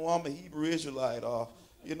saved no more, I'm a Hebrew Israelite, or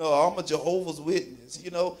I'm a Jehovah's Witness,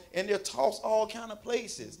 and they're tossed all kind of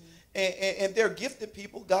places. And they're gifted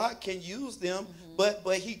people. God can use them, but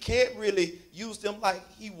he can't really use them like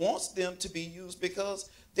he wants them to be used, because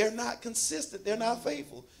they're not consistent. They're not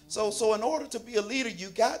faithful. So in order to be a leader, you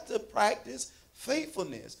got to practice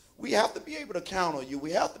faithfulness. We have to be able to count on you.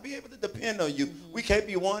 We have to be able to depend on you. We can't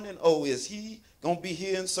be wondering, is he going to be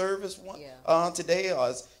here in service today,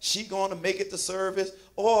 or is she going to make it to service?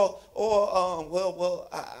 Or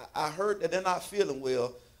I heard that they're not feeling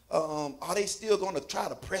well. Are they still going to try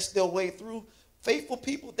to press their way through? Faithful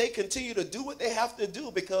people, they continue to do what they have to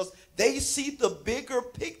do because they see the bigger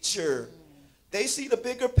picture. They see the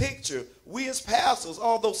bigger picture. We as pastors,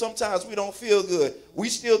 although sometimes we don't feel good, we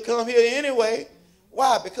still come here anyway.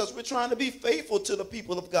 Why? Because we're trying to be faithful to the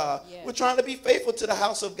people of God. Yeah. We're trying to be faithful to the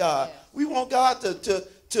house of God. Yeah. We want God to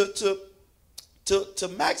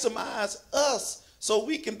maximize us so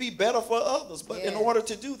we can be better for others. But in order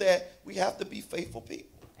to do that, we have to be faithful people.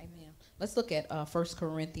 Let's look at 1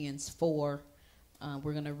 Corinthians 4.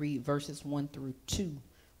 We're going to read verses 1 through 2.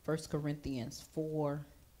 1 Corinthians 4,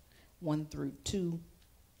 1 through 2.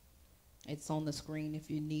 It's on the screen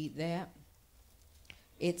if you need that.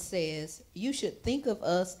 It says, you should think of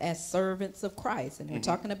us as servants of Christ. And we're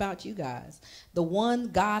talking about you guys. The one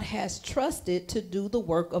God has trusted to do the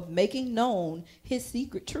work of making known his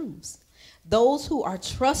secret truths. Those who are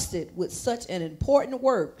trusted with such an important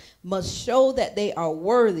work must show that they are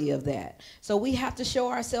worthy of that. So we have to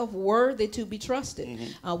show ourselves worthy to be trusted.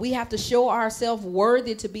 We have to show ourselves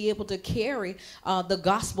worthy to be able to carry the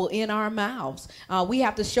gospel in our mouths. We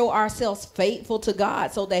have to show ourselves faithful to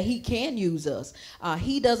God so that he can use us.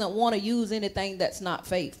 He doesn't want to use anything that's not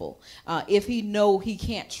faithful. If he know he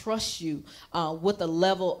can't trust you with the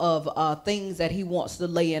level of things that he wants to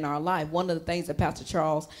lay in our life. One of the things that Pastor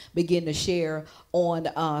Charles began to share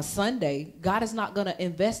on Sunday, God is not going to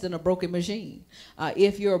invest in a broken machine.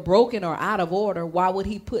 If you're broken or out of order, why would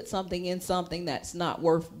he put something in something that's not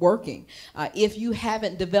worth working? If you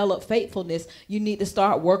haven't developed faithfulness, you need to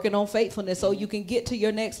start working on faithfulness so you can get to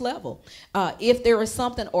your next level. If there is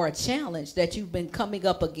something or a challenge that you've been coming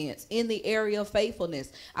up against in the area of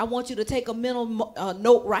faithfulness, I want you to take a mental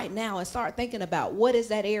note right now and start thinking about what is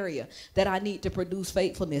that area that I need to produce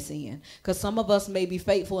faithfulness in. Because some of us may be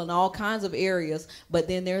faithful in all kinds of areas, but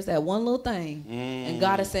then there's that one little thing, and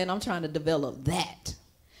God is saying, I'm trying to develop that.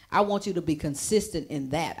 I want you to be consistent in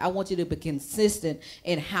that. I want you to be consistent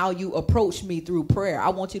in how you approach me through prayer. I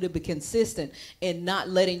want you to be consistent in not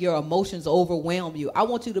letting your emotions overwhelm you. I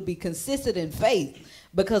want you to be consistent in faith,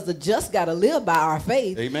 because the just got to live by our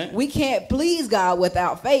faith. Amen. We can't please God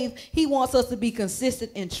without faith. He wants us to be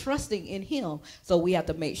consistent in trusting in him. So we have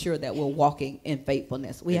to make sure that we're walking in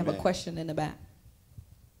faithfulness. We have a question in the back.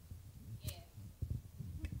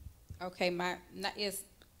 Okay,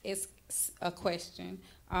 it's a question.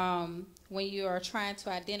 When you are trying to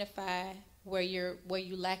identify where you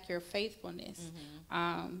lack your faithfulness,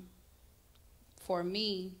 for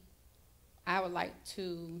me, I would like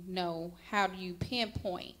to know, how do you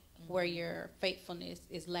pinpoint where your faithfulness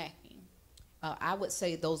is lacking? I would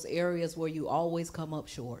say those areas where you always come up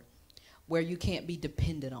short, where you can't be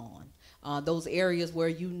dependent on. Those areas where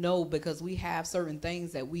you know, because we have certain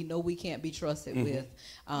things that we know we can't be trusted with.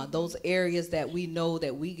 Those areas that we know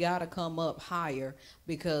that we got to come up higher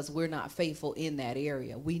because we're not faithful in that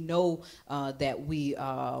area. We know that we,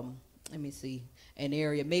 let me see, an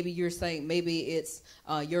area. Maybe you're saying, maybe it's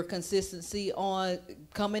your consistency on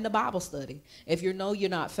coming to Bible study. If you know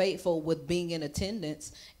you're not faithful with being in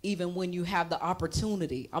attendance, even when you have the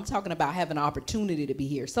opportunity. I'm talking about having an opportunity to be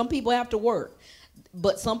here. Some people have to work,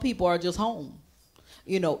 but some people are just home.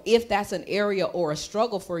 You know, if that's an area or a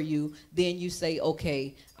struggle for you, then you say,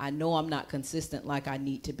 okay, I know I'm not consistent like I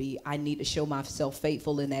need to be. I need to show myself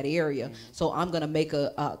faithful in that area. So I'm going to make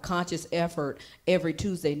a conscious effort every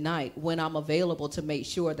Tuesday night when I'm available to make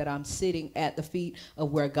sure that I'm sitting at the feet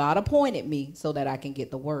of where God appointed me so that I can get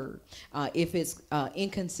the word. If it's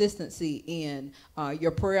inconsistency in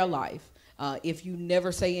your prayer life, if you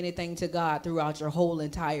never say anything to God throughout your whole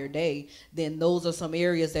entire day, then those are some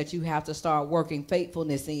areas that you have to start working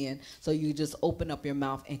faithfulness in, so you just open up your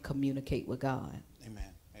mouth and communicate with God. Amen.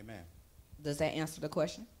 Amen. Does that answer the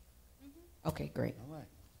question? Okay, great. All right.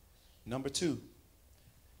 Number 2,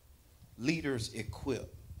 leaders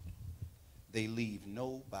equip. They leave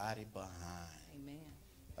nobody behind. Amen.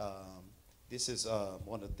 This is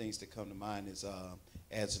one of the things that come to mind is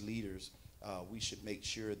as leaders, we should make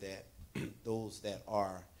sure that those that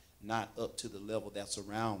are not up to the level that's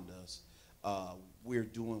around us, we're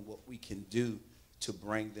doing what we can do to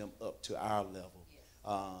bring them up to our level.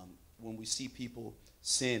 When we see people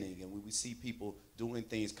sinning and when we see people doing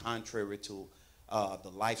things contrary to the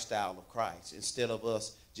lifestyle of Christ, instead of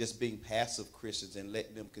us just being passive Christians and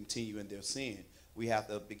letting them continue in their sin, we have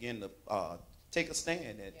to begin to take a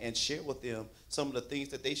stand and share with them some of the things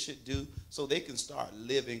that they should do so they can start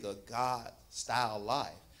living a God-style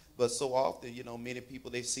life. But so often, you know, many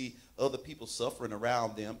people, they see other people suffering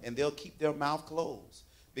around them, and they'll keep their mouth closed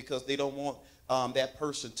because they don't want that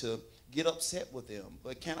person to get upset with them.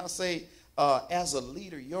 But can I say, as a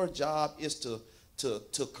leader, your job is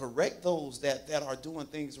to correct those that are doing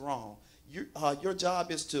things wrong. Your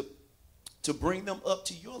job is to bring them up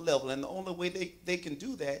to your level, and the only way they can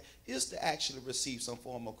do that is to actually receive some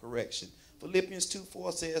form of correction. Philippians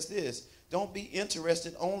 2:4 says this: don't be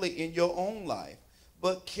interested only in your own life,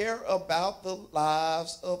 but care about the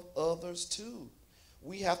lives of others too.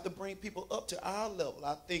 We have to bring people up to our level.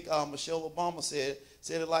 I think Michelle Obama said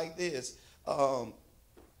it like this: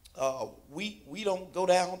 we don't go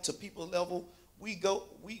down to people's level. We go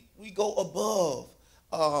above.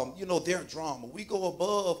 Their drama. We go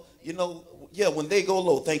above. When they go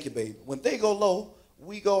low. Thank you, baby. When they go low,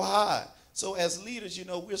 we go high. So as leaders,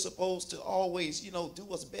 we're supposed to always, do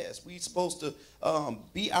what's best. We're supposed to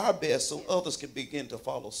be our best so others can begin to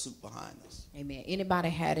follow suit behind us. Amen. Anybody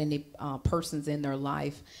had any persons in their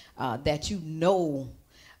life that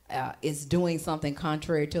is doing something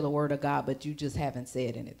contrary to the word of God, but you just haven't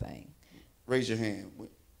said anything? Raise your hand.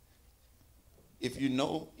 If you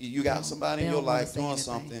know you got somebody in your life doing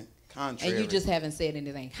something contrary. And you just haven't said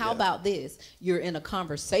anything. How about this? You're in a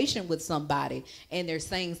conversation with somebody and they're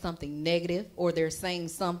saying something negative or they're saying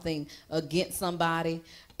something against somebody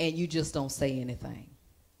and you just don't say anything.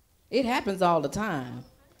 It happens all the time.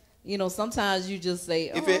 You know, sometimes you just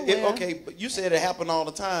say, okay, but you said it happened all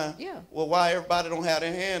the time. Yeah. Well, why everybody don't have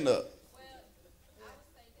their hand up?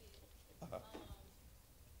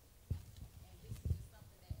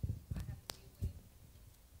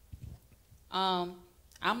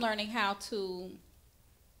 I'm learning how to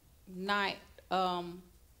not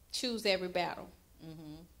choose every battle.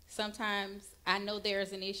 Sometimes I know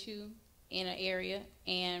there's an issue in an area,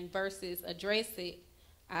 and versus address it,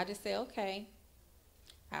 I just say, okay.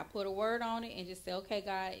 I put a word on it and just say, okay,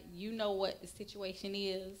 God, you know what the situation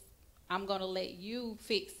is. I'm going to let you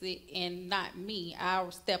fix it and not me.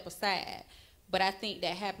 I'll step aside. But I think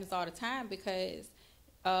that happens all the time because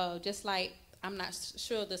just like, I'm not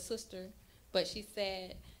sure the sister, but she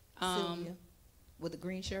said, Sylvia with the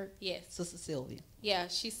green shirt? Yes. Sister Sylvia. Yeah,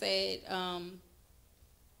 she said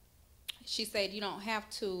you don't have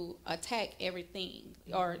to attack everything.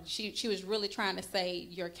 Or she was really trying to say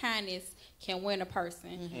your kindness can win a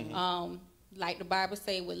person. Like the Bible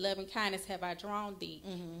say, with love and kindness have I drawn thee.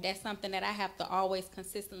 That's something that I have to always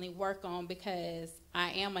consistently work on because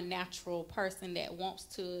I am a natural person that wants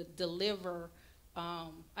to deliver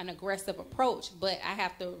an aggressive approach, but I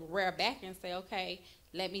have to rear back and say, okay,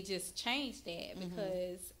 let me just change that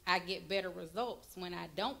because I get better results when I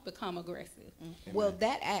don't become aggressive. Well,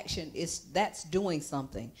 that action that's doing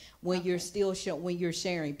something. When you're still when you're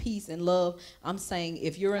sharing peace and love, I'm saying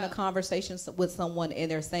if you're in a conversation with someone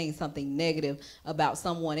and they're saying something negative about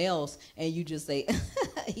someone else and you just say,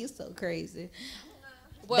 "You're so crazy."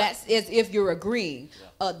 Well, that's as if you're agreeing.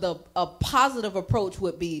 A positive approach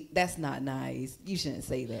would be, that's not nice. You shouldn't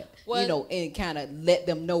say that. Well, you know, and kind of let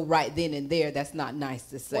them know right then and there that's not nice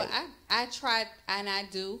to say. Well, I try and I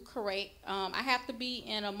do correct. I have to be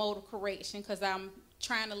in a mode of correction because I'm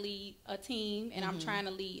trying to lead a team and I'm trying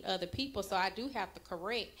to lead other people. So I do have to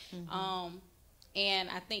correct. And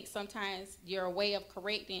I think sometimes your way of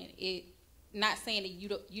correcting it, not saying that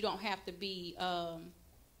you don't have to be.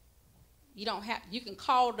 You can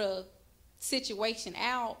call the situation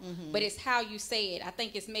out, but it's how you say it. I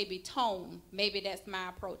think it's maybe tone. Maybe that's my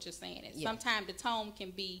approach of saying it. Sometimes the tone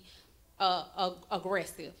can be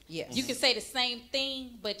aggressive. Yes. You can say the same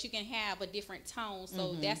thing, but you can have a different tone.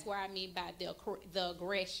 So that's what I mean by the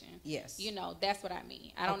aggression. Yes. You know, that's what I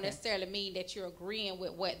mean. I don't necessarily mean that you're agreeing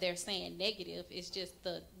with what they're saying negative. It's just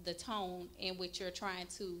the tone in which you're trying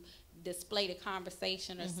to display the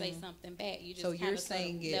conversation or say something back. You just kind of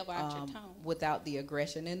saying level out your tone without the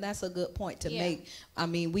aggression, and that's a good point to make. I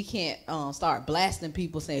mean, we can't start blasting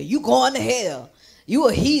people saying you going to hell, you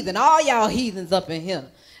a heathen, all y'all heathens up in here.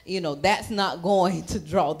 You know, that's not going to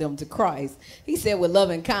draw them to Christ. He said, with love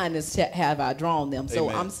and kindness have I drawn them. So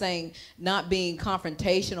I'm saying not being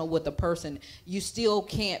confrontational with a person, you still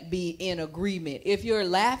can't be in agreement. If you're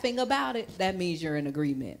laughing about it, that means you're in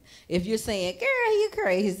agreement. If you're saying, girl, you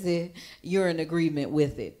crazy, you're in agreement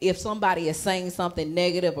with it. If somebody is saying something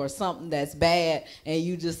negative or something that's bad and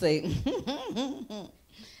you just say,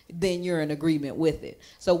 then you're in agreement with it.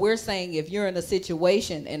 So we're saying if you're in a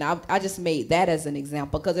situation, and I just made that as an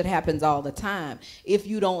example because it happens all the time. If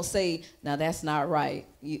you don't say, now that's not right.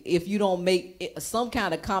 If you don't make some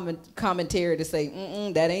kind of commentary to say,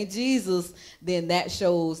 that ain't Jesus, then that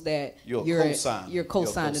shows that you're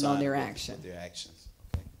co-signing on their action. Their actions.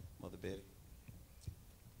 Okay. Mother Betty.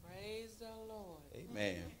 Praise the Lord.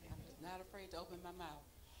 Amen. I'm not afraid to open my mouth.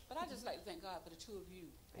 But I just like to thank God for the two of you.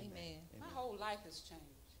 Amen. My whole life has changed.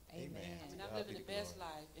 Amen. I mean, I'm living the best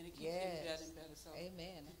life, and it keeps getting better and better. So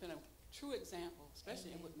amen. It's been a true example,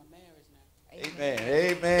 especially with my marriage now. Amen.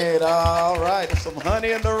 Amen. All right. There's some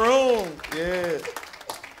honey in the room. Yeah.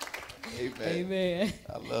 Amen. Amen.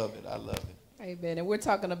 I love it. I love it. Amen. And we're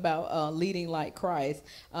talking about leading like Christ.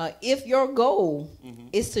 If your goal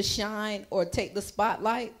is to shine or take the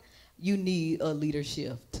spotlight, you need a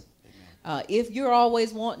leadership. If you're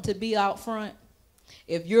always wanting to be out front,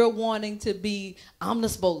 if you're wanting to be, I'm the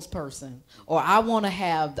spokesperson, or I want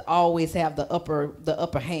to always have the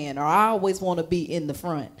upper hand, or I always want to be in the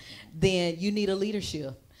front, then you need a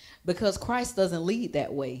leadership, because Christ doesn't lead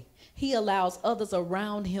that way. He allows others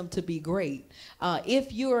around him to be great.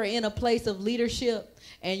 If you're in a place of leadership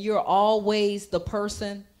and you're always the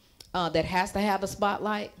person that has to have the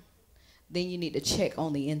spotlight, then you need to check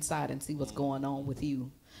on the inside and see what's going on with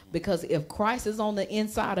you. Because if Christ is on the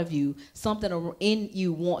inside of you, something in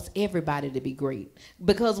you wants everybody to be great.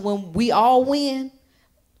 Because when we all win,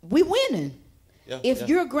 we winning. If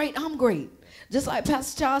you're great, I'm great. Just like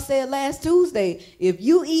Pastor Charles said last Tuesday, if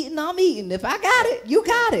you eating, I'm eating. If I got it, you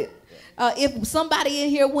got it. If somebody in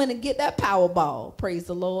here went and get that Powerball, praise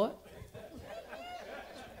the Lord.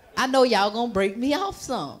 I know y'all gonna break me off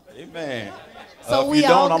some. Amen. So if we you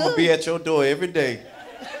don't, all I'm gonna good. be at your door every day.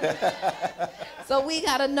 So we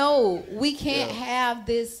gotta know we can't have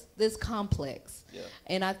this complex. Yeah.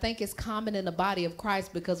 And I think it's common in the body of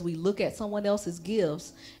Christ because we look at someone else's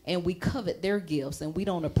gifts and we covet their gifts and we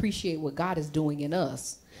don't appreciate what God is doing in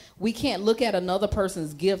us. We can't look at another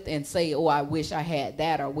person's gift and say, oh, I wish I had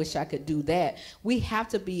that or wish I could do that. We have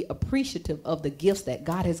to be appreciative of the gifts that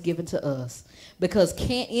God has given to us, because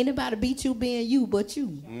can't anybody beat you being you but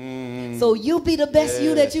you. So you be the best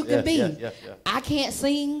you that you can be. I can't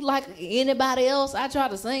sing like anybody else. I try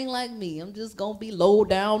to sing like me. I'm just going to be low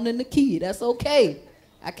down in the key. That's okay.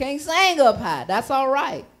 I can't sing up high. That's all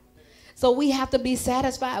right. So we have to be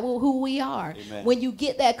satisfied with who we are. Amen. When you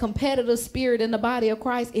get that competitive spirit in the body of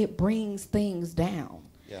Christ, it brings things down.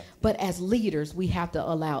 Yeah. But as leaders, we have to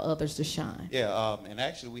allow others to shine. Yeah, and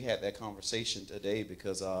actually we had that conversation today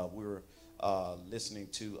because we were listening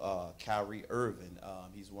to Kyrie Irving.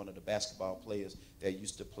 He's one of the basketball players that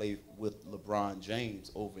used to play with LeBron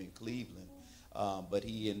James over in Cleveland. But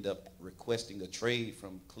he ended up requesting a trade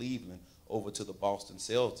from Cleveland over to the Boston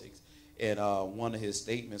Celtics. And one of his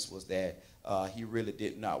statements was that he really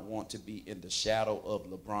did not want to be in the shadow of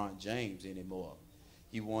LeBron James anymore.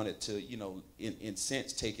 He wanted to, in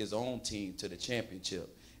sense, take his own team to the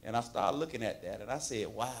championship. And I started looking at that, and I said,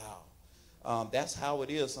 wow, that's how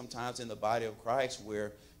it is sometimes in the body of Christ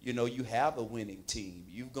where, you have a winning team.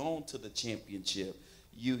 You've gone to the championship.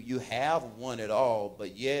 You have won it all,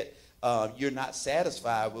 but yet you're not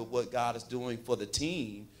satisfied with what God is doing for the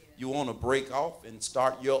team. You want to break off and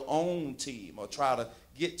start your own team or try to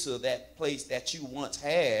get to that place that you once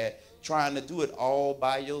had, trying to do it all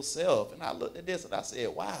by yourself. And I looked at this and I said,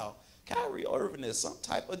 wow, Kyrie Irving is some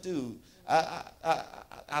type of dude.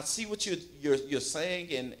 I see what you're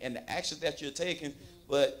saying and the actions that you're taking,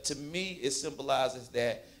 but to me it symbolizes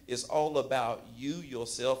that it's all about you,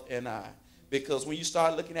 yourself, and I. Because when you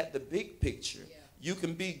start looking at the big picture, you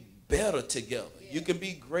can be better together. You can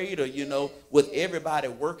be greater, with everybody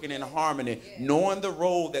working in harmony, knowing the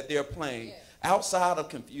role that they're playing, outside of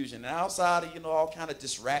confusion, and outside of, all kind of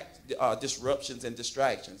disruptions and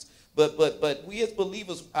distractions. But we as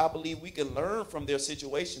believers, I believe we can learn from their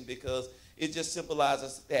situation, because it just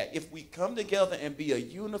symbolizes that if we come together and be a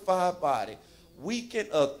unified body, we can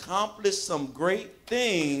accomplish some great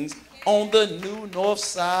things on the new north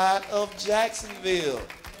side of Jacksonville.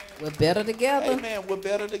 We're better together. Amen. We're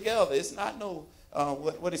better together. It's not no,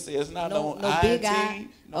 what he said, it's not no big I I. team.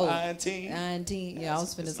 No I team. I and team. Yeah, I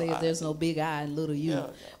was finna say if there's no big I and little you. Yeah.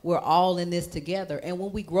 We're all in this together. And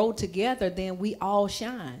when we grow together, then we all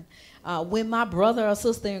shine. When my brother or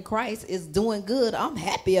sister in Christ is doing good, I'm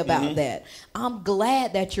happy about that. I'm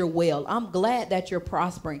glad that you're well. I'm glad that you're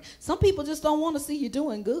prospering. Some people just don't want to see you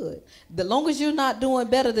doing good. The long as you're not doing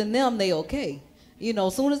better than them, they okay.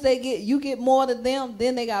 As soon as you get more than them,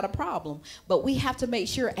 then they got a problem. But we have to make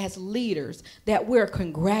sure as leaders that we're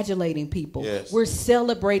congratulating people. Yes. We're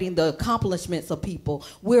celebrating the accomplishments of people.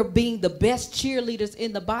 We're being the best cheerleaders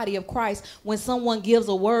in the body of Christ. When someone gives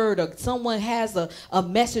a word or someone has a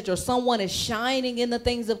message or someone is shining in the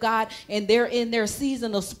things of God and they're in their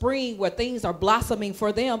season of spring where things are blossoming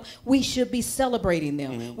for them, we should be celebrating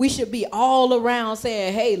them. We should be all around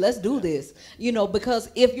saying, hey, let's do this.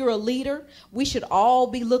 Because if you're a leader, we should all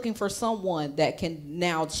be looking for someone that can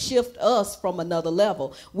now shift us from another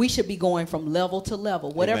level. We should be going from level to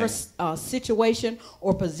level. Whatever situation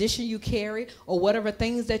or position you carry or whatever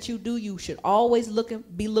things that you do, you should always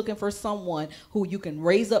be looking for someone who you can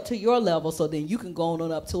raise up to your level, so then you can go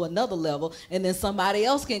on up to another level, and then somebody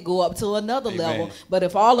else can go up to another level. But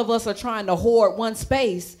if all of us are trying to hoard one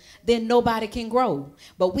space, then nobody can grow.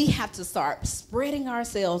 But we have to start spreading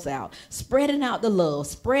ourselves out, spreading out the love,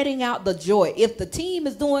 spreading out the joy. If the team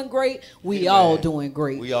is doing great, we all doing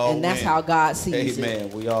great. We all and that's win. how God sees it.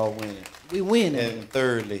 Amen. We all win. We win. And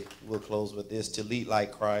thirdly, we'll close with this. To lead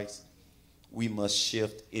like Christ, we must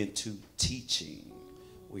shift into teaching.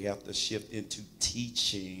 We have to shift into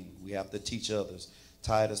teaching. We have to teach others.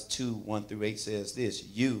 Titus 2:1-8 says this: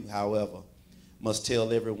 you, however, must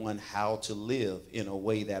tell everyone how to live in a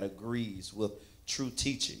way that agrees with true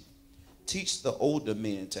teaching. Teach the older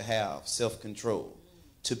men to have self-control,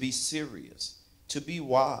 to be serious, to be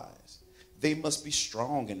wise. They must be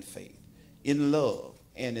strong in faith, in love,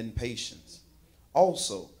 and in patience.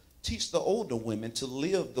 Also, teach the older women to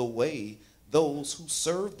live the way those who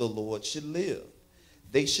serve the Lord should live.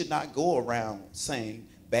 They should not go around saying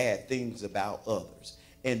bad things about others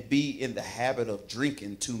and be in the habit of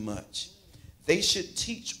drinking too much. They should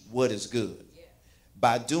teach what is good.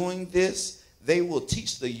 By doing this, they will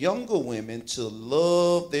teach the younger women to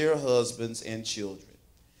love their husbands and children.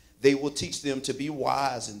 They will teach them to be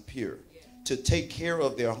wise and pure, to take care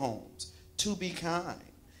of their homes, to be kind,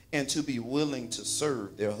 and to be willing to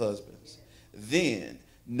serve their husbands. Then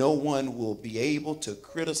no one will be able to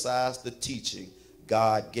criticize the teaching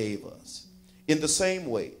God gave us. In the same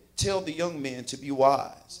way, tell the young men to be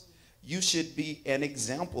wise. You should be an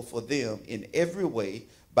example for them in every way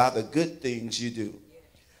by the good things you do.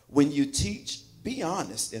 When you teach, be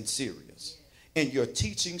honest and serious. And your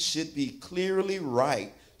teaching should be clearly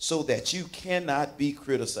right so that you cannot be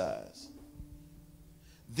criticized.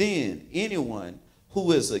 Then anyone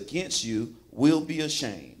who is against you will be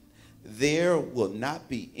ashamed. There will not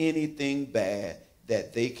be anything bad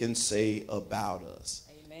that they can say about us.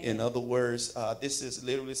 Amen. In other words, this is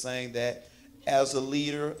literally saying that as a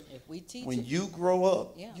leader, when you grow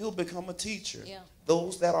up, you'll become a teacher.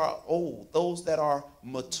 Those that are old, those that are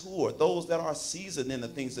mature, those that are seasoned in the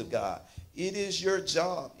things of God, it is your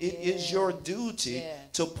job, it is your duty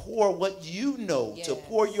to pour what you know, to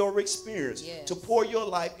pour your experience, to pour your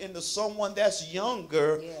life into someone that's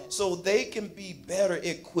younger so they can be better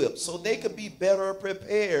equipped, so they can be better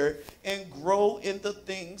prepared and grow in the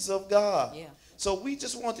things of God. So we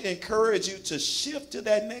just want to encourage you to shift to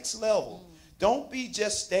that next level. Don't be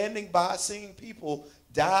just standing by seeing people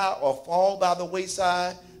die or fall by the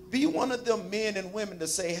wayside. Be one of them men and women to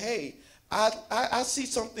say, hey, I see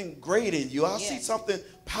something great in you. I see something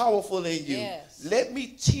powerful in you. Let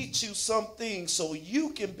me teach you some things so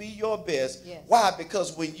you can be your best. Why?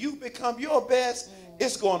 Because when you become your best,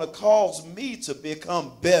 it's going to cause me to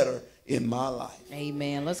become better in my life.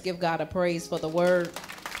 Amen. Let's give God a praise for the word.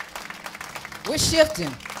 We're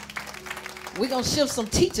shifting. We're going to shift some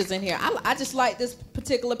teachers in here. I just like this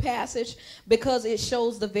particular passage because it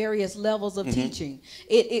shows the various levels of teaching.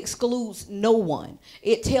 It excludes no one.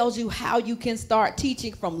 It tells you how you can start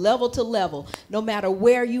teaching from level to level. No matter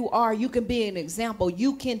where you are, you can be an example.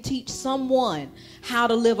 You can teach someone how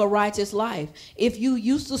to live a righteous life. If you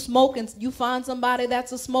used to smoke and you find somebody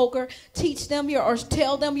that's a smoker, teach them or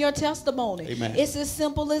tell them your testimony. Amen. It's as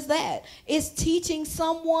simple as that. It's teaching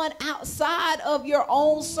someone outside of your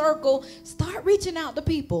own circle. Start reaching out to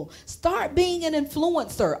people. Start being an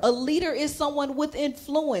influencer. A leader is someone with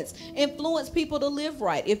influence. Influence people to live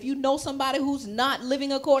right. If you know somebody who's not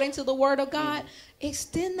living according to the word of God,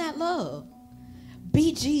 extend that love.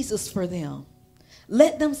 Be Jesus for them.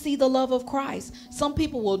 Let them see the love of Christ. Some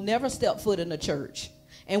people will never step foot in a church.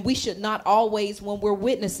 And we should not always, when we're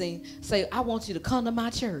witnessing, say, I want you to come to my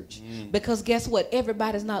church. Because guess what?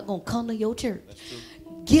 Everybody's not going to come to your church.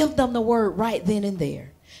 Give them the word right then and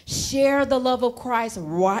there. Share the love of Christ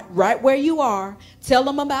right where you are. Tell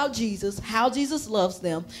them about Jesus, how Jesus loves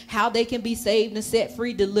them, how they can be saved and set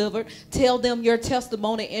free, delivered. Tell them your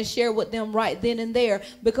testimony and share with them right then and there,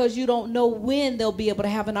 because you don't know when they'll be able to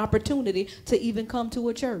have an opportunity to even come to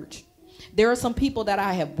a church. There are some people that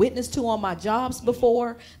I have witnessed to on my jobs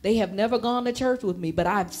before. They have never gone to church with me, but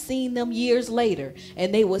I've seen them years later,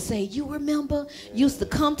 and they would say, you remember, you used to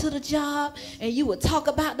come to the job and you would talk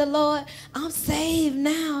about the Lord. I'm saved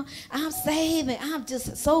now. I'm saved, and I'm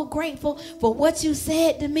just so grateful for what you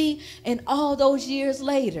said to me, and all those years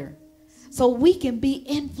later. So we can be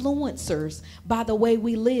influencers by the way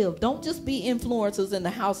we live. Don't just be influencers in the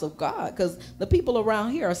house of God, because the people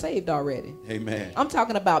around here are saved already. Amen. I'm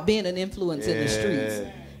talking about being an influence in the streets.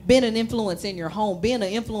 Being an influence in your home. Being an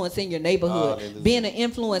influence in your neighborhood. Hallelujah. Being an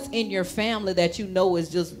influence in your family that you know is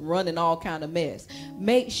just running all kind of mess.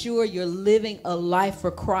 Make sure you're living a life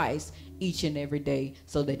for Christ each and every day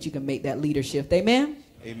so that you can make that leadership. Amen?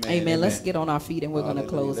 Amen. Amen. Let's get on our feet and we're going to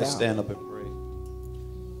close out. Let's stand up and pray.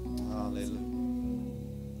 Hallelujah.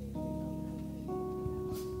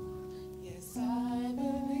 Yes, I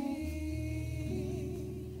believe.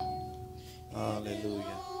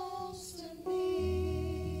 Hallelujah.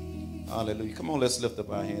 Hallelujah. Come on, let's lift up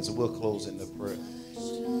our hands and we'll close in the prayer.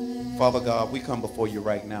 Father God, we come before you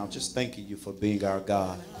right now just thanking you for being our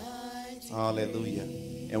God. Hallelujah.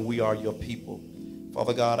 And we are your people.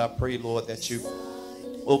 Father God, I pray, Lord, that you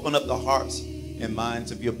open up the hearts and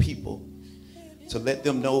minds of your people to let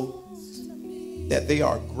them know that they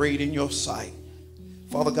are great in your sight.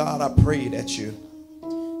 Father God, I pray that you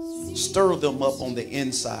stir them up on the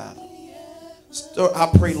inside.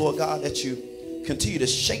 I pray, Lord God, that you continue to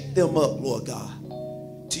shake them up, Lord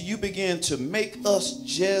God, till you begin to make us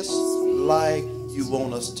just like you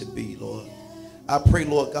want us to be, Lord. I pray,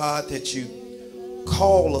 Lord God, that you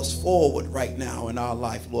call us forward right now in our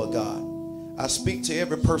life, Lord God. I speak to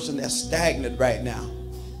every person that's stagnant right now.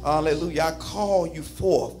 Hallelujah. I call you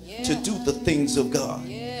forth to do the things of God.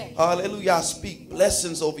 Hallelujah. I speak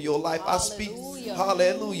blessings over your life. I speak,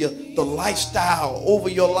 hallelujah, the lifestyle over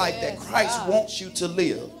your life that Christ wants you to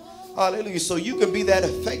live. Hallelujah. So you can be that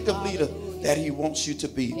effective leader that he wants you to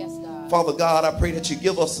be. Father God, I pray that you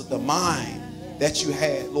give us the mind that you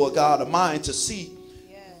had, Lord God, a mind to see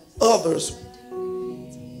others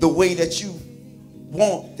the way that you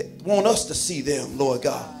want us to see them, Lord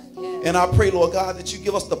God. And I pray, Lord God, that you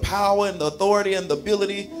give us the power and the authority and the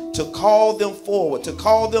ability to call them forward, to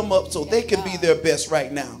call them up so they can be their best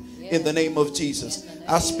right now in the name of Jesus.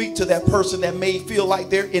 I speak to that person that may feel like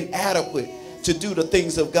they're inadequate to do the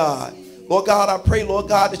things of God. Lord God, I pray, Lord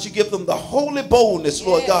God, that you give them the holy boldness,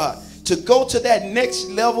 Lord God, to go to that next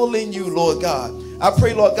level in you, Lord God. I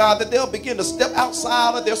pray, Lord God, that they'll begin to step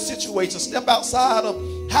outside of their situation, step outside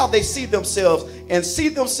of how they see themselves and see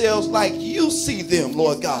themselves like you see them,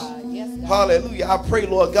 Lord God. Hallelujah. I pray,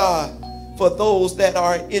 Lord God, for those that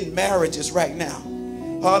are in marriages right now.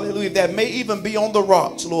 Hallelujah. That may even be on the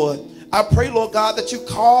rocks, Lord. I pray, Lord God, that you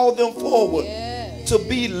call them forward to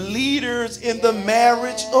be leaders in the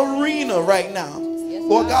marriage arena right now.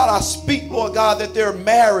 Lord God, I speak, Lord God, that their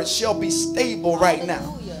marriage shall be stable right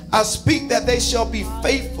now. I speak that they shall be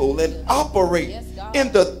faithful and operate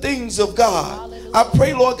in the things of God. I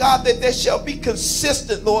pray, Lord God, that they shall be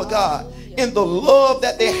consistent, Lord God, in the love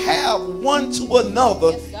that they have one to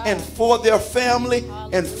another and for their family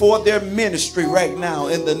and for their ministry right now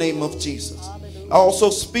in the name of Jesus. I also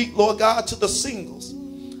speak, Lord God, to the singles.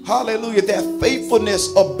 Hallelujah, that faithfulness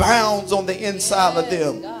abounds on the inside of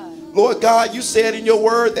them. Lord God, you said in your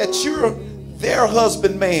word that you're their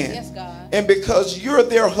husbandman. And because you're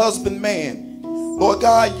their husbandman, Lord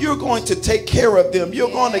God, you're going to take care of them.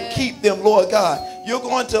 You're going to keep them, Lord God. You're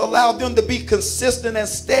going to allow them to be consistent and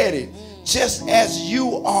steady, just as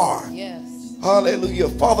you are. Hallelujah.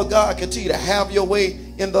 Father God, continue to have your way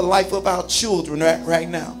in the life of our children right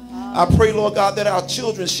now. I pray, Lord God, that our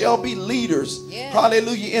children shall be leaders,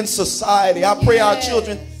 hallelujah, in society. I pray our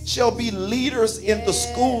children shall be leaders in the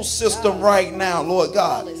school system right now, Lord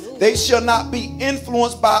God. They shall not be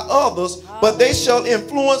influenced by others, but they shall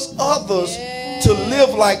influence others to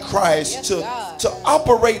live like Christ, to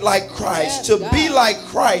operate like Christ, to be like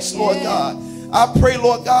Christ, Lord God. I pray,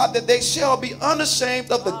 Lord God, that they shall be unashamed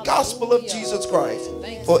of the gospel of Jesus Christ,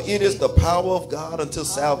 for it is the power of God unto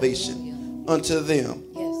salvation unto them.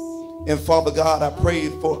 And Father God, I pray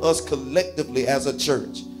for us collectively as a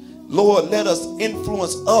church. Lord, let us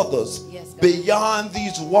influence others beyond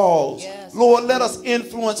these walls. Lord, let us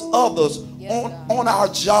influence others on our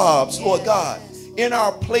jobs, Lord God, in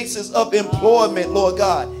our places of employment, Lord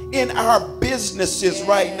God, in our businesses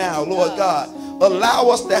right now, Lord God. Allow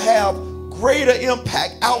us to have greater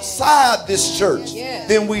impact outside this church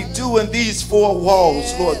than we do in these four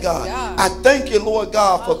walls, Lord God. I thank you, Lord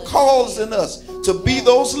God, for causing us to be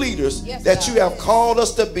those leaders that you have called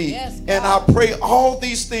us to be. And I pray all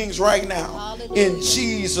these things right now in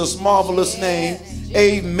Jesus' marvelous name.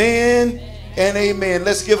 Amen and amen.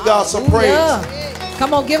 Let's give God some praise.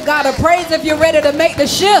 Come on, give God a praise if you're ready to make the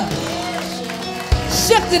shift.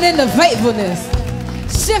 Shifting into faithfulness.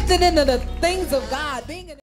 Shifting into the things of God.